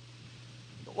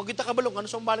 Huwag kita kabalong, ano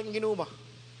sa balik ang Ginoo ba?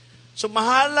 So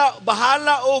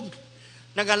bahala og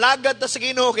nagalagad ta sa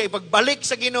Ginoo, kay pagbalik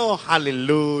sa Ginoo,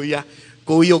 hallelujah,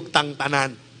 kuyog tang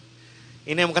tanan.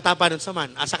 Inay mo katapan nun sa man,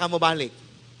 asa ka mo balik?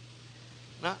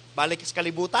 Na, balik sa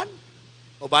kalibutan?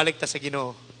 O balik ta sa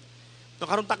Ginoo? No,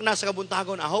 karuntak na sa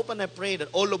kabuntagon, I hope and I pray that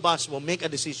all of us will make a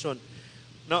decision,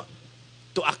 no,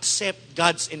 to accept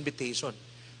God's invitation.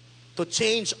 To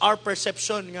change our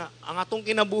perception nga, ang atong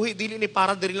kinabuhi, dili ni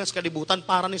para diri lang sa kalibutan,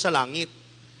 para ni sa langit.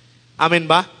 Amen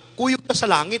ba? Kuyog ta sa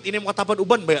langit, ini mo katapan,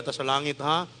 uban ba yata sa langit,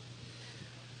 ha?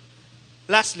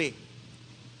 Lastly,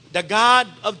 the God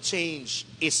of change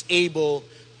is able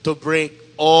to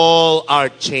break all our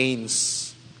chains.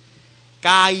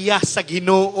 Kaya sa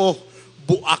Ginoo,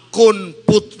 buakon,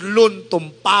 putlon,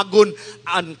 tumpagon,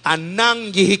 ang tanang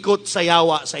gihikot sa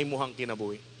yawa sa imuhang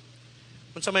kinabuhi.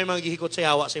 Kung sa may mga gihikot sa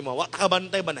yawa sa imuha, wata ka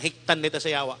bantay ba, nahiktan nita sa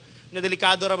yawa. Na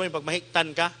delikado raman, pag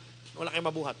mahiktan ka, wala kayo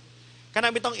mabuhat.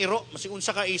 Kanang bitang iro,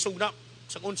 masiunsa ka isog na,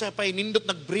 sa unsa pa nindot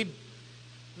nagbreed.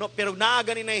 No, pero naa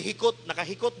gani na hikot,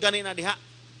 nakahikot gani na diha.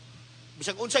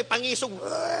 Bisag unsay pangisog,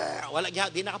 wala giha,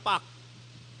 di nakapak.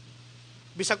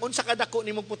 Bisag unsa kadako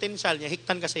nimong potensyal niya,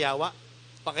 hiktan ka sa yawa,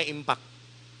 paka-impact.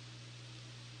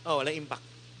 Wala impact.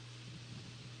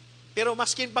 Pero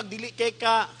maskin pag dili kay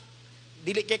ka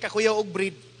kuya og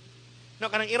breed.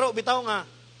 No, kanang iro bitaw nga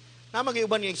na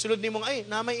magiuban nga sulod nimo ay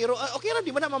na may iro, okay ra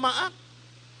di ba na mamaak.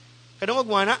 Kadungog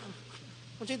mo na.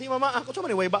 Kung hindi mamaak, kung sa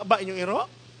man way baba inyong iro.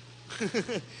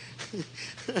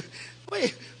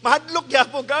 Uy, mahadlok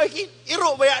gyapon ka,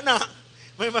 iro baya na.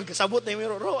 May magkasabot na yung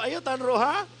iro. Ro, ayo tan ro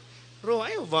ha. Ro,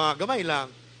 ayo ba gamay lang.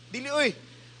 Dili oy.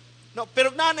 No, pero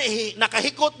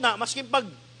nakahikot na maskin pag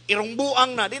irong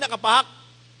buang na, di nakapahak.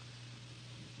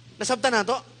 Nasabtan na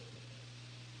to.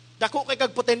 Dako kay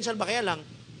kag potential ba kaya lang?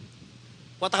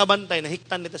 Wata ka bantay,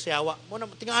 nahiktan nito sa yawa. Mo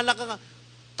na tingala ka nga,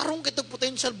 tarong kay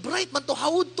potential, bright man to,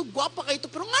 hawod to, gwapa kay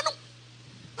to, pero nganong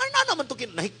naman to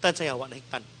nahiktan sa yawa,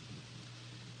 nahiktan.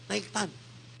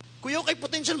 Kuyo kay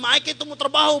potential, maay kay mo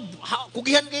trabaho,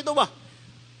 kugihan kay to ba?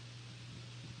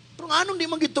 Pero nganong di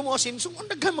man gito mo asin, so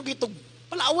ang daghan magitog,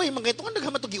 palaaway man kay to, ang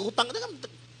daghan matog giutang,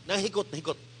 nahikot.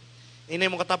 Inay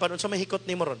mo katapan, unsa may hikot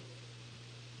ni mo ron?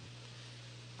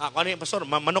 Ano yung pastor?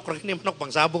 Manok rin ni manok.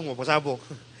 Pangsabong mo, pangsabong.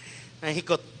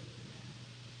 Nahikot.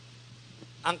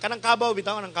 Ang kanang kabaw,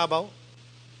 bitaw, kanang kabaw.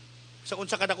 Sa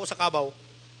unsa kadako sa kabaw,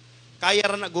 kaya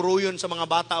ra na guruyon sa mga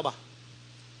bata ba?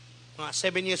 Mga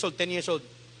 7 years old, 10 years old.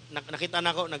 Nakita na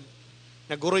ako,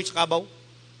 nagguroy sa kabaw.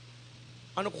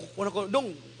 Ano ko, dong,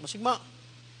 masigma.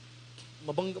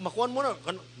 Makuhan mo na,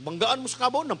 banggaan mo sa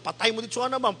kabaw, nang patay mo dito sa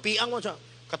ba, piang mo sa,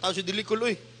 kataw si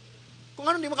dilikuloy. Kung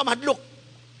ano, hindi makamahadlok.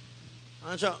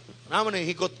 Ano siya, naman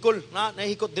hikot kul,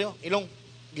 nahihikot diyo, ilong,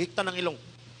 gihikta ng ilong.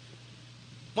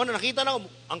 Mo na nakita na,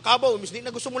 ang kabaw, imbis di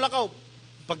na gusto mo lakaw,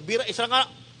 pagbira, isa nga,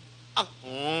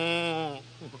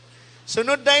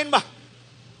 sunod dahin ba?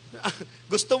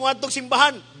 Gusto mo atong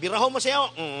simbahan, biraho mo siya,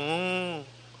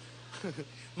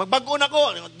 magbago na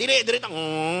ko, dili,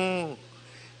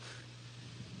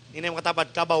 Hindi mo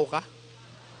katapat, kabaw ka?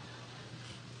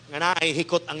 Nga na ay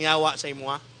hikot ang yawa sa imo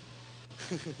ha?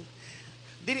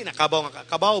 Dili na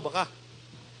kabaw ba ka?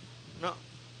 No?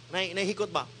 Nahikot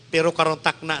ba? Pero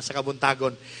karontak na sa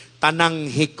kabuntagon. Tanang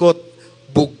hikot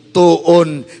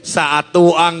bugtuon sa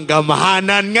atuang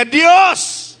gamahanan nga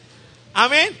Dios.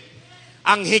 Amen?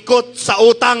 Ang hikot sa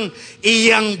utang,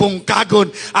 iyang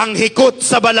bungkagon. Ang hikot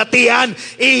sa balatian,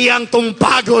 iyang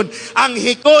tumpagon. Ang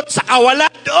hikot sa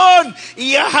kawaladon,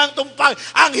 iyang tumpag.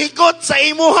 Ang hikot sa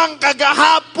imuhang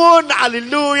kagahapon,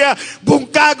 hallelujah,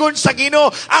 bungkagon sa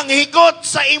Ginoo. Ang hikot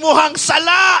sa imuhang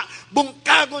sala,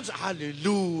 bungkagon sa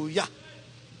hallelujah.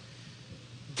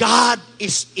 God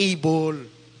is able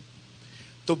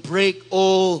to break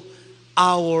all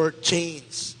our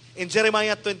chains. In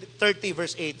Jeremiah 30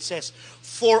 verse 8 says,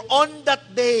 for on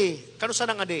that day, kano sa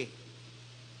nga day?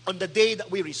 On the day that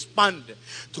we respond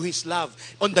to His love.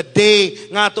 On the day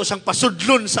nga to siyang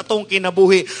pasudlon sa tong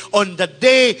kinabuhi. On the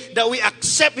day that we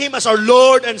accept Him as our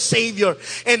Lord and Savior.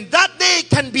 And that day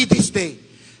can be this day.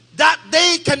 That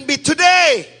day can be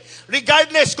today.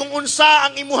 Regardless kung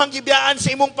unsa ang imuhang gibiyaan sa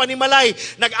imong panimalay,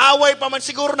 nag-away pa man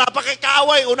siguro,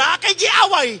 napakikaaway o naakay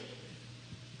giaway.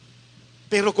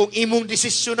 Pero kung imong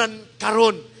desisyonan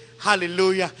karon,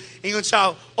 hallelujah, ingon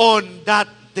siya, on that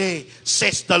day,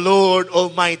 says the Lord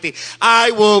Almighty,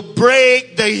 I will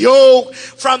break the yoke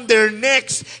from their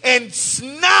necks and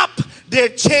snap their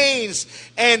chains,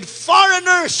 and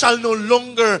foreigners shall no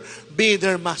longer be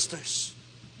their masters.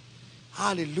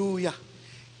 Hallelujah.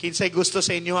 Kinsay gusto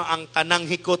sa inyo ang kanang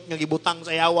hikot nga gibutang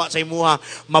sa yawa sa imuha,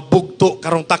 mabugto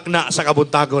karong takna sa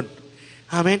kabuntagon.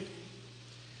 Amen.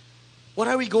 What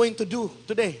are we going to do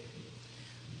today?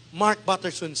 Mark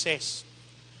Batterson says,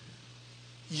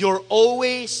 you're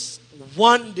always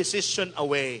one decision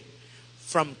away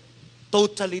from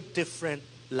totally different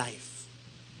life.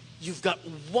 You've got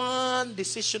one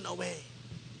decision away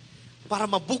para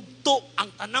mabugto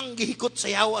ang tanang gihikot sa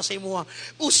yawa sa imuha.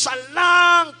 Usa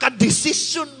lang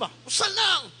ka-decision ba? Usa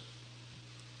lang.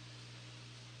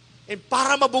 And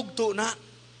para mabugto na,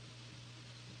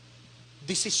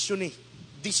 decision eh.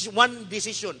 This is one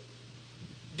decision.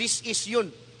 This is yun.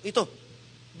 Ito.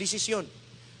 This is yun.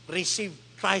 Receive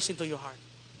Christ into your heart.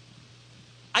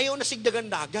 Ayaw na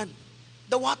sigdagan-dagan.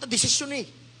 Dawata decision eh.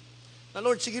 Na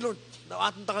Lord, sige Lord.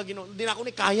 Dawatan ta ka Ginoo. Di na ako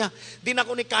ni kaya. Di na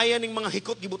ako ni kaya ning mga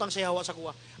hikot gibutang sa yawa sa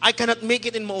kuha. I cannot make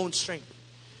it in my own strength.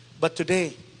 But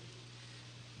today,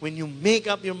 when you make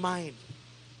up your mind,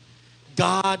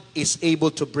 God is able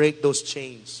to break those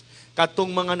chains.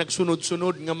 Katong mga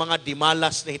nagsunod-sunod nga mga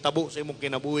dimalas na hitabo sa imong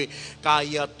kinabuhi,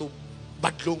 kaya to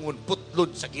badlungon,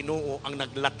 putlod sa Ginoo ang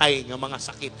naglatay nga mga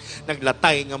sakit,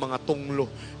 naglatay nga mga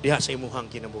tunglo diha sa imong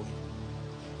kinabuhi.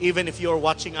 Even if you're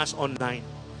watching us online,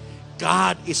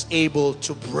 God is able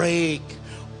to break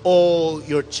all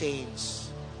your chains.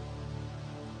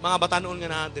 Mga batanon nga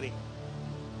na diri,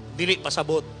 dili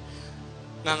pasabot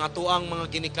nga ngatuang mga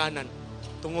ginikanan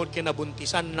tungod kay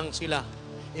nabuntisan lang sila.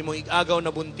 Imong igagaw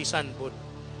na buntisan po.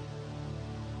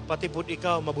 Pati po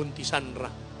ikaw mabuntisan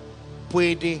ra.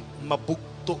 Pwede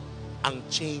mabugto ang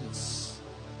chains.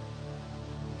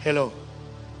 Hello.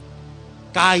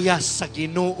 Kaya sa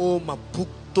Ginoo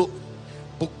mabugto.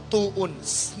 Bugtuon.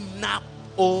 Snap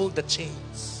all the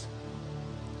chains.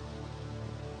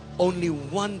 Only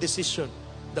one decision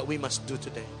that we must do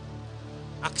today.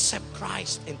 Accept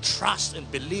Christ and trust and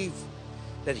believe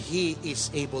that He is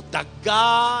able. The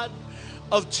God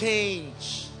of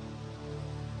change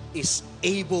is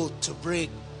able to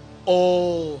break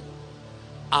all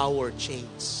our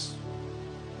chains.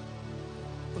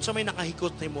 Kung sa may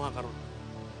nakahikot na imuha karon,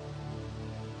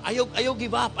 ayaw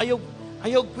give up, ayaw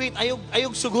quit,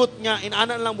 ayaw sugot nga,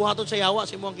 inaanan lang buhaton sa yawa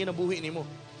sa imuhang kinabuhi nimo.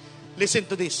 Listen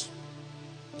to this.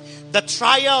 The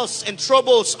trials and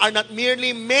troubles are not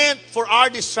merely meant for our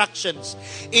distractions.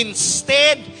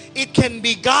 Instead, it can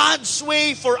be God's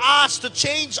way for us to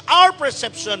change our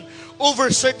perception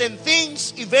over certain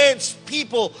things, events,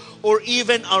 people, or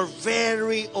even our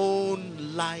very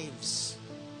own lives.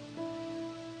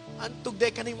 Antog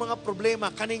day kaning mga problema,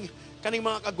 kaning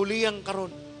mga kaguliyang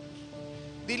karon.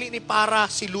 Dili ni para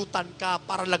silutan ka,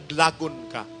 para laglagon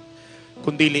ka,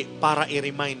 kundili para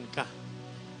i-remind ka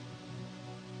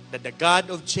that the God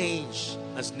of change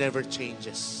has never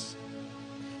changes.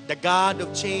 The God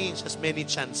of change has many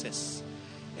chances.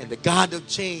 And the God of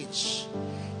change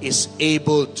is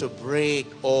able to break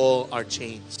all our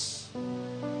chains.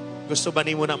 Gusto ba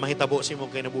nimo na mahitabo sa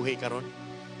imong kinabuhi karon?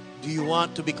 Do you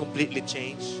want to be completely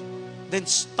changed? Then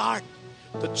start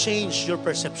to change your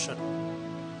perception.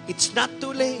 It's not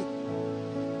too late.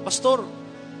 Pastor,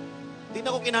 di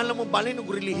na ko kinahanglan mo balin og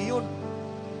relihiyon.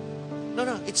 No,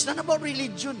 it's not about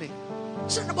religion eh.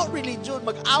 It's not about religion.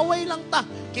 Mag-away lang ta.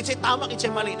 Kinsay tama,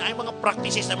 kinsay mali. Na ay mga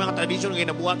practices na mga tradition na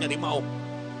ginabuhat nga di mao.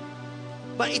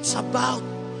 But it's about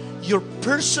your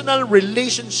personal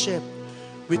relationship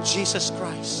with Jesus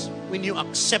Christ. When you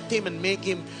accept Him and make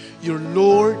Him your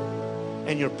Lord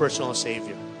and your personal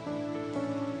Savior.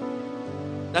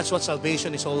 That's what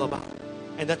salvation is all about.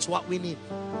 And that's what we need.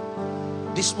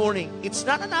 This morning, it's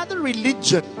not another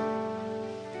religion.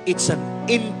 It's an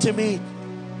intimate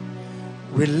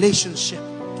relationship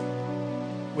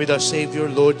with our Savior,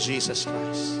 Lord Jesus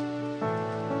Christ.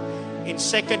 In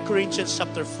 2 Corinthians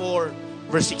chapter 4,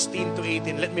 verse 16 to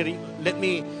 18, let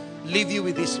me leave you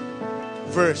with this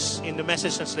verse in the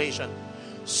Message translation.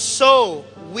 So,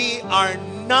 we are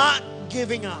not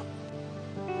giving up.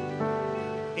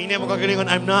 Hindi mo kagalingon,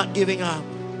 I'm not giving up.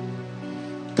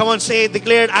 Come on, say it,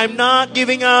 declare it, I'm not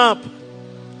giving up.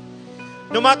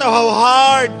 No matter how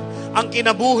hard ang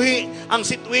kinabuhi, ang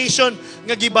situation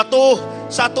nga gibato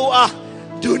sa atoa,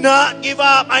 do not give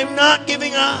up. I'm not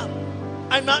giving up.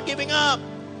 I'm not giving up.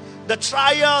 The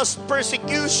trials,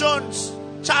 persecutions,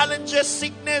 challenges,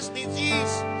 sickness,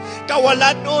 disease,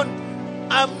 kawalan nun,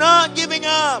 I'm not giving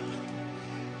up.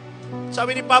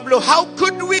 Sabi ni Pablo, how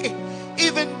could we?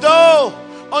 Even though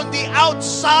on the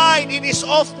outside it is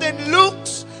often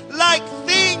looks like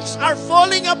things are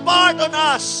falling apart on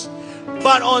us.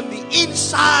 But on the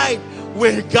inside,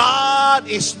 where God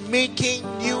is making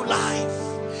new life.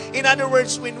 In other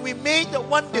words, when we make the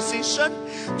one decision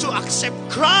to accept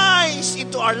Christ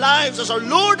into our lives as our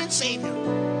Lord and Savior,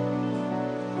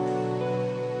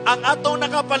 ang atong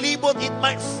nakapalibot, it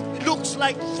looks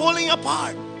like falling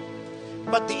apart.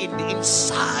 But in the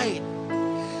inside,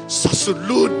 sa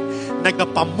sulod,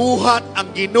 nagapamuhat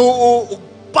ang Ginoo ug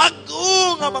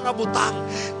bago nga mga butang.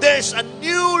 There's a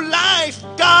new life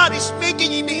God is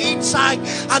making in the inside.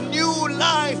 A new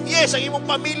life. Yes, ang imong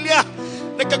pamilya,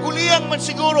 nagkaguliyang man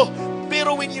siguro.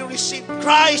 Pero when you receive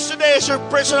Christ today as your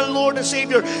personal Lord and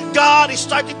Savior, God is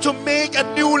starting to make a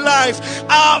new life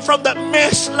out from that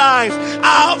mess life,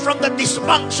 out from that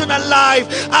dysfunctional life,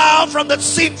 out from that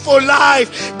sinful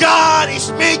life. God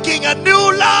is making a new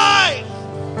life.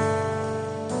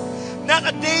 Not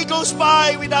a day goes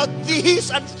by without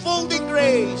this unfolding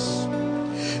grace.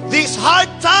 These hard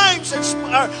times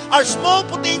are small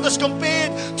potatoes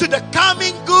compared to the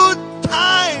coming good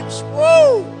times.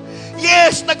 Whoa!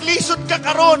 Yes, naglisod ka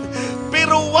karon,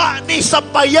 pero wa ni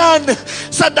sabayan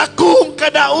sa dakong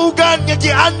kadaugan nga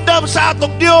giandam sa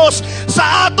atong Dios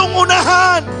sa atong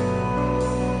unahan.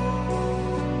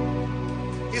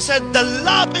 He said, the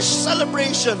lavish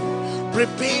celebration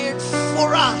prepared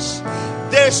for us.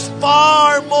 There's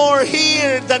far more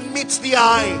here than meets the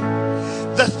eye.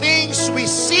 The things we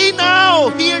see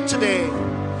now, here today,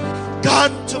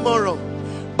 gone tomorrow.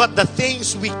 But the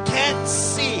things we can't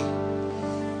see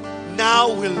now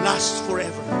will last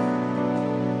forever.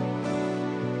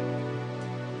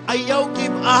 Ayaw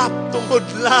give up tungod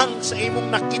lang sa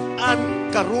imong nakitaan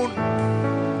karon.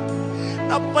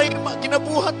 Napay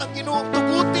ginabuhat ang Ginoo,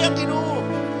 tuguti ang Ginoo.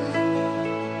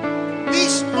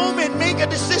 This moment, make a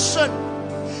decision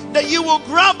that you will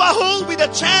grab a hold with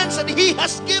the chance that He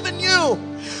has given you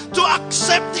to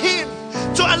accept Him,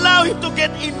 to allow Him to get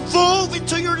involved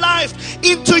into your life,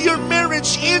 into your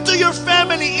marriage, into your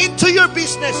family, into your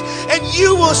business. And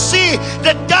you will see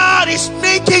that God is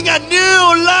making a new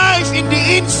life in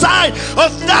the inside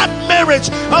of that marriage,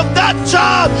 of that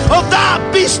job, of that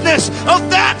business,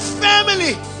 of that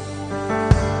family.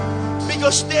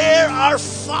 Because there are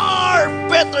far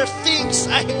better things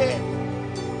ahead.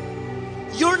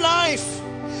 Your life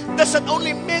doesn't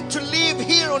only meant to live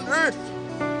here on earth.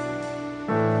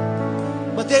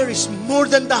 But there is more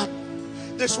than that.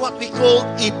 There's what we call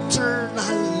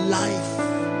eternal life.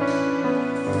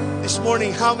 This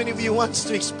morning, how many of you wants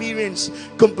to experience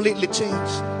completely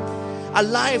changed? A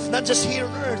life not just here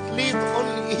on earth, live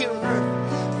only here on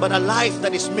earth, but a life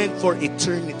that is meant for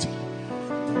eternity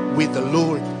with the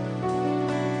Lord.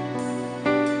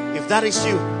 If that is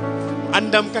you,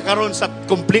 andam ka karon sa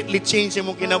completely change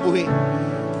imong kinabuhi,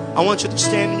 I want you to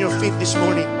stand on your feet this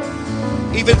morning.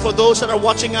 Even for those that are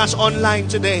watching us online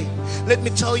today, let me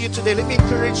tell you today, let me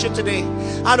encourage you today.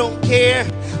 I don't care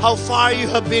how far you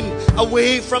have been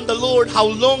away from the Lord, how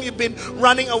long you've been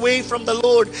running away from the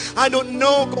Lord. I don't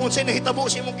know kung saan nahitabo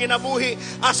sa imong kinabuhi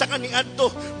asa kaning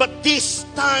adto, but this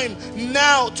time,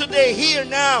 now, today, here,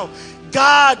 now,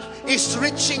 God is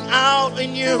reaching out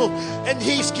in you and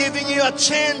He's giving you a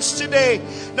chance today.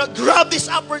 Now grab this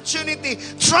opportunity.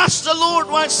 Trust the Lord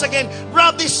once again.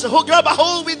 Grab a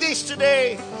hold with this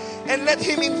today. And let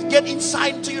Him get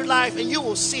inside into your life. And you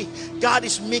will see God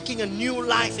is making a new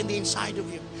life in the inside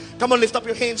of you. Come on, lift up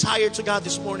your hands higher to God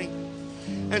this morning.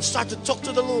 And start to talk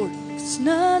to the Lord. There's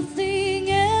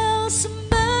nothing else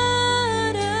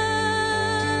matters.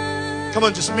 Come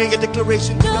on, just make a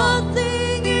declaration to God.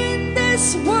 Nothing in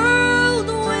this world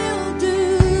will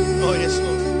do. Oh, yes,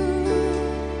 Lord.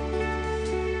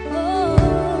 Oh,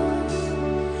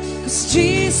 'cause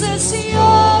Jesus,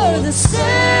 you're the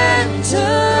center,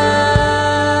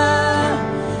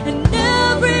 and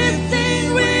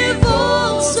everything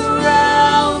revolves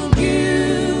around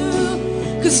you.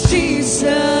 'Cause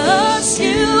Jesus,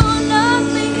 you,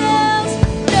 nothing else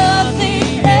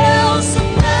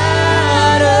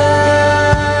matters.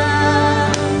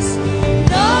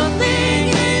 Nothing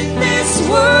in this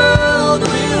world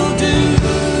will do.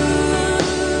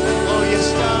 Oh, yes,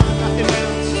 God. Nothing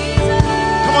else.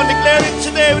 Come on, declare it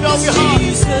today with all your heart.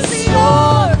 Jesus,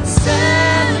 you're the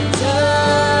center,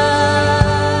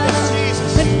 Yes,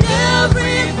 Jesus. and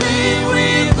everything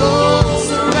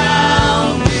revolves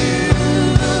around you.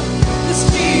 'Cause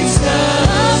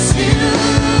Jesus, you,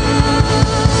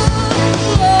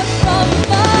 Lord, from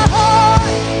my heart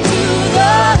to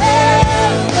the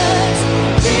heavens,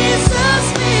 Jesus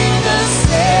be the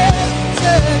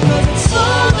center. 'Cause it's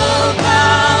all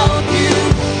about you.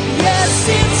 Yes,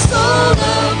 it's all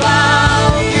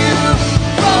about you.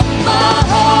 From my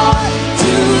heart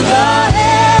to the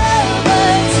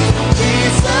heavens,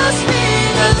 Jesus be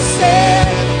the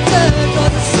center.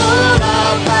 'Cause it's all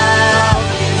about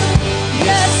you.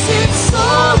 Yes, it's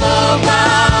all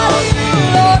about you.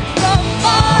 Lord, from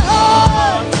my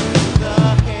heart,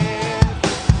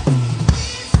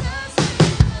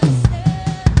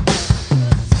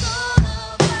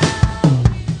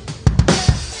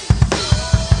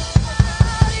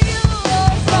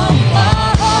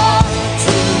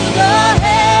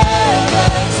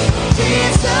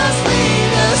 Jesus be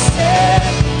the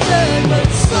center.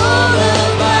 It's all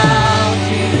about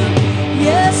you.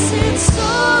 Yes, it's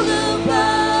all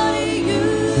about you.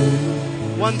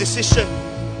 One decision.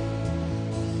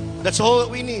 That's all that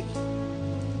we need.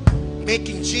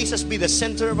 Making Jesus be the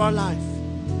center of our life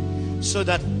so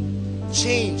that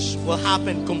change will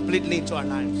happen completely into our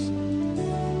lives.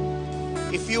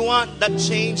 If you want that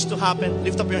change to happen,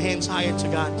 lift up your hands higher to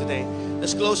God today.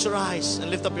 Just close your eyes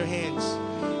and lift up your hands.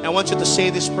 And I want you to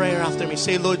say this prayer after me.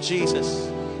 Say, Lord Jesus,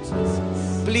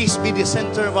 please be the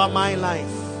center of my life.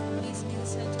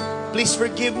 Please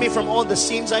forgive me from all the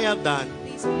sins I have done.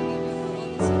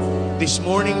 This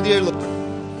morning, dear Lord,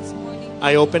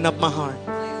 I open up my heart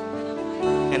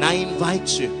and I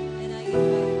invite you.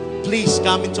 Please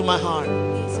come into my heart.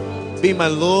 Be my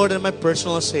Lord and my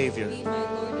personal Savior.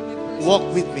 Walk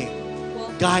with me.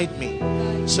 Guide me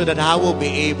so that I will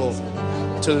be able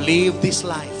to live this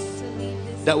life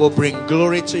that will bring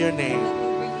glory to your name.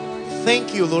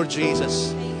 Thank you, Lord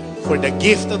Jesus, for the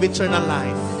gift of eternal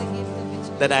life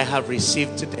that I have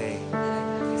received today.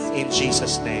 In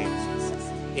Jesus' name,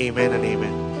 amen and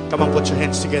amen. Come on, put your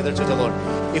hands together to the Lord.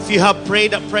 If you have prayed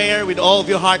that prayer with all of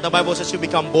your heart, the Bible says you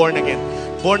become born again.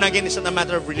 Born again is not a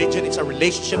matter of religion. It's a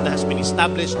relationship that has been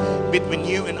established between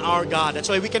you and our God. That's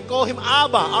why we can call Him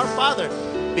Abba, our Father,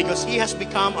 because He has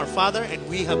become our Father and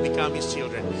we have become His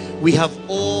children. We have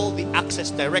all the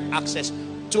access, direct access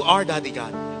to our Daddy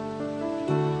God.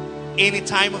 Any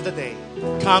time of the day,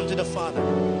 come to the Father.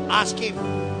 Ask Him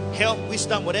help,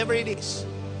 wisdom, whatever it is.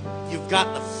 You've got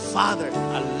a Father,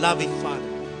 a loving Father.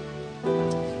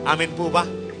 Amen po ba?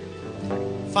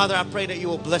 Father, I pray that you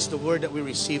will bless the word that we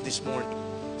received this morning.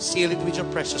 Seal it with your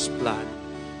precious blood.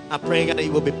 I pray, God, that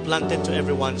you will be planted to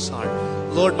everyone's heart.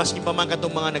 Lord, maski pa man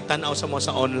katong mga nagtanaw sa mga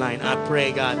sa online, I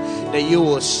pray, God, that you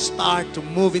will start to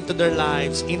move into their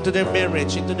lives, into their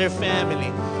marriage, into their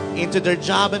family, into their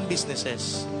job and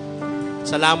businesses.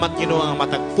 Salamat, Ginoo, ang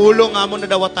matagpulong amo na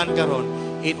dawatan karon.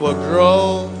 it will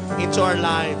grow into our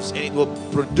lives and it will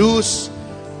produce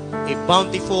a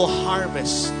bountiful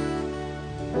harvest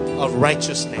of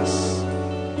righteousness.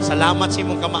 Salamat sa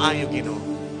imong kamaayo, Ginoo,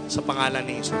 sa pangalan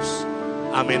ni Jesus.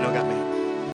 Amen o amen.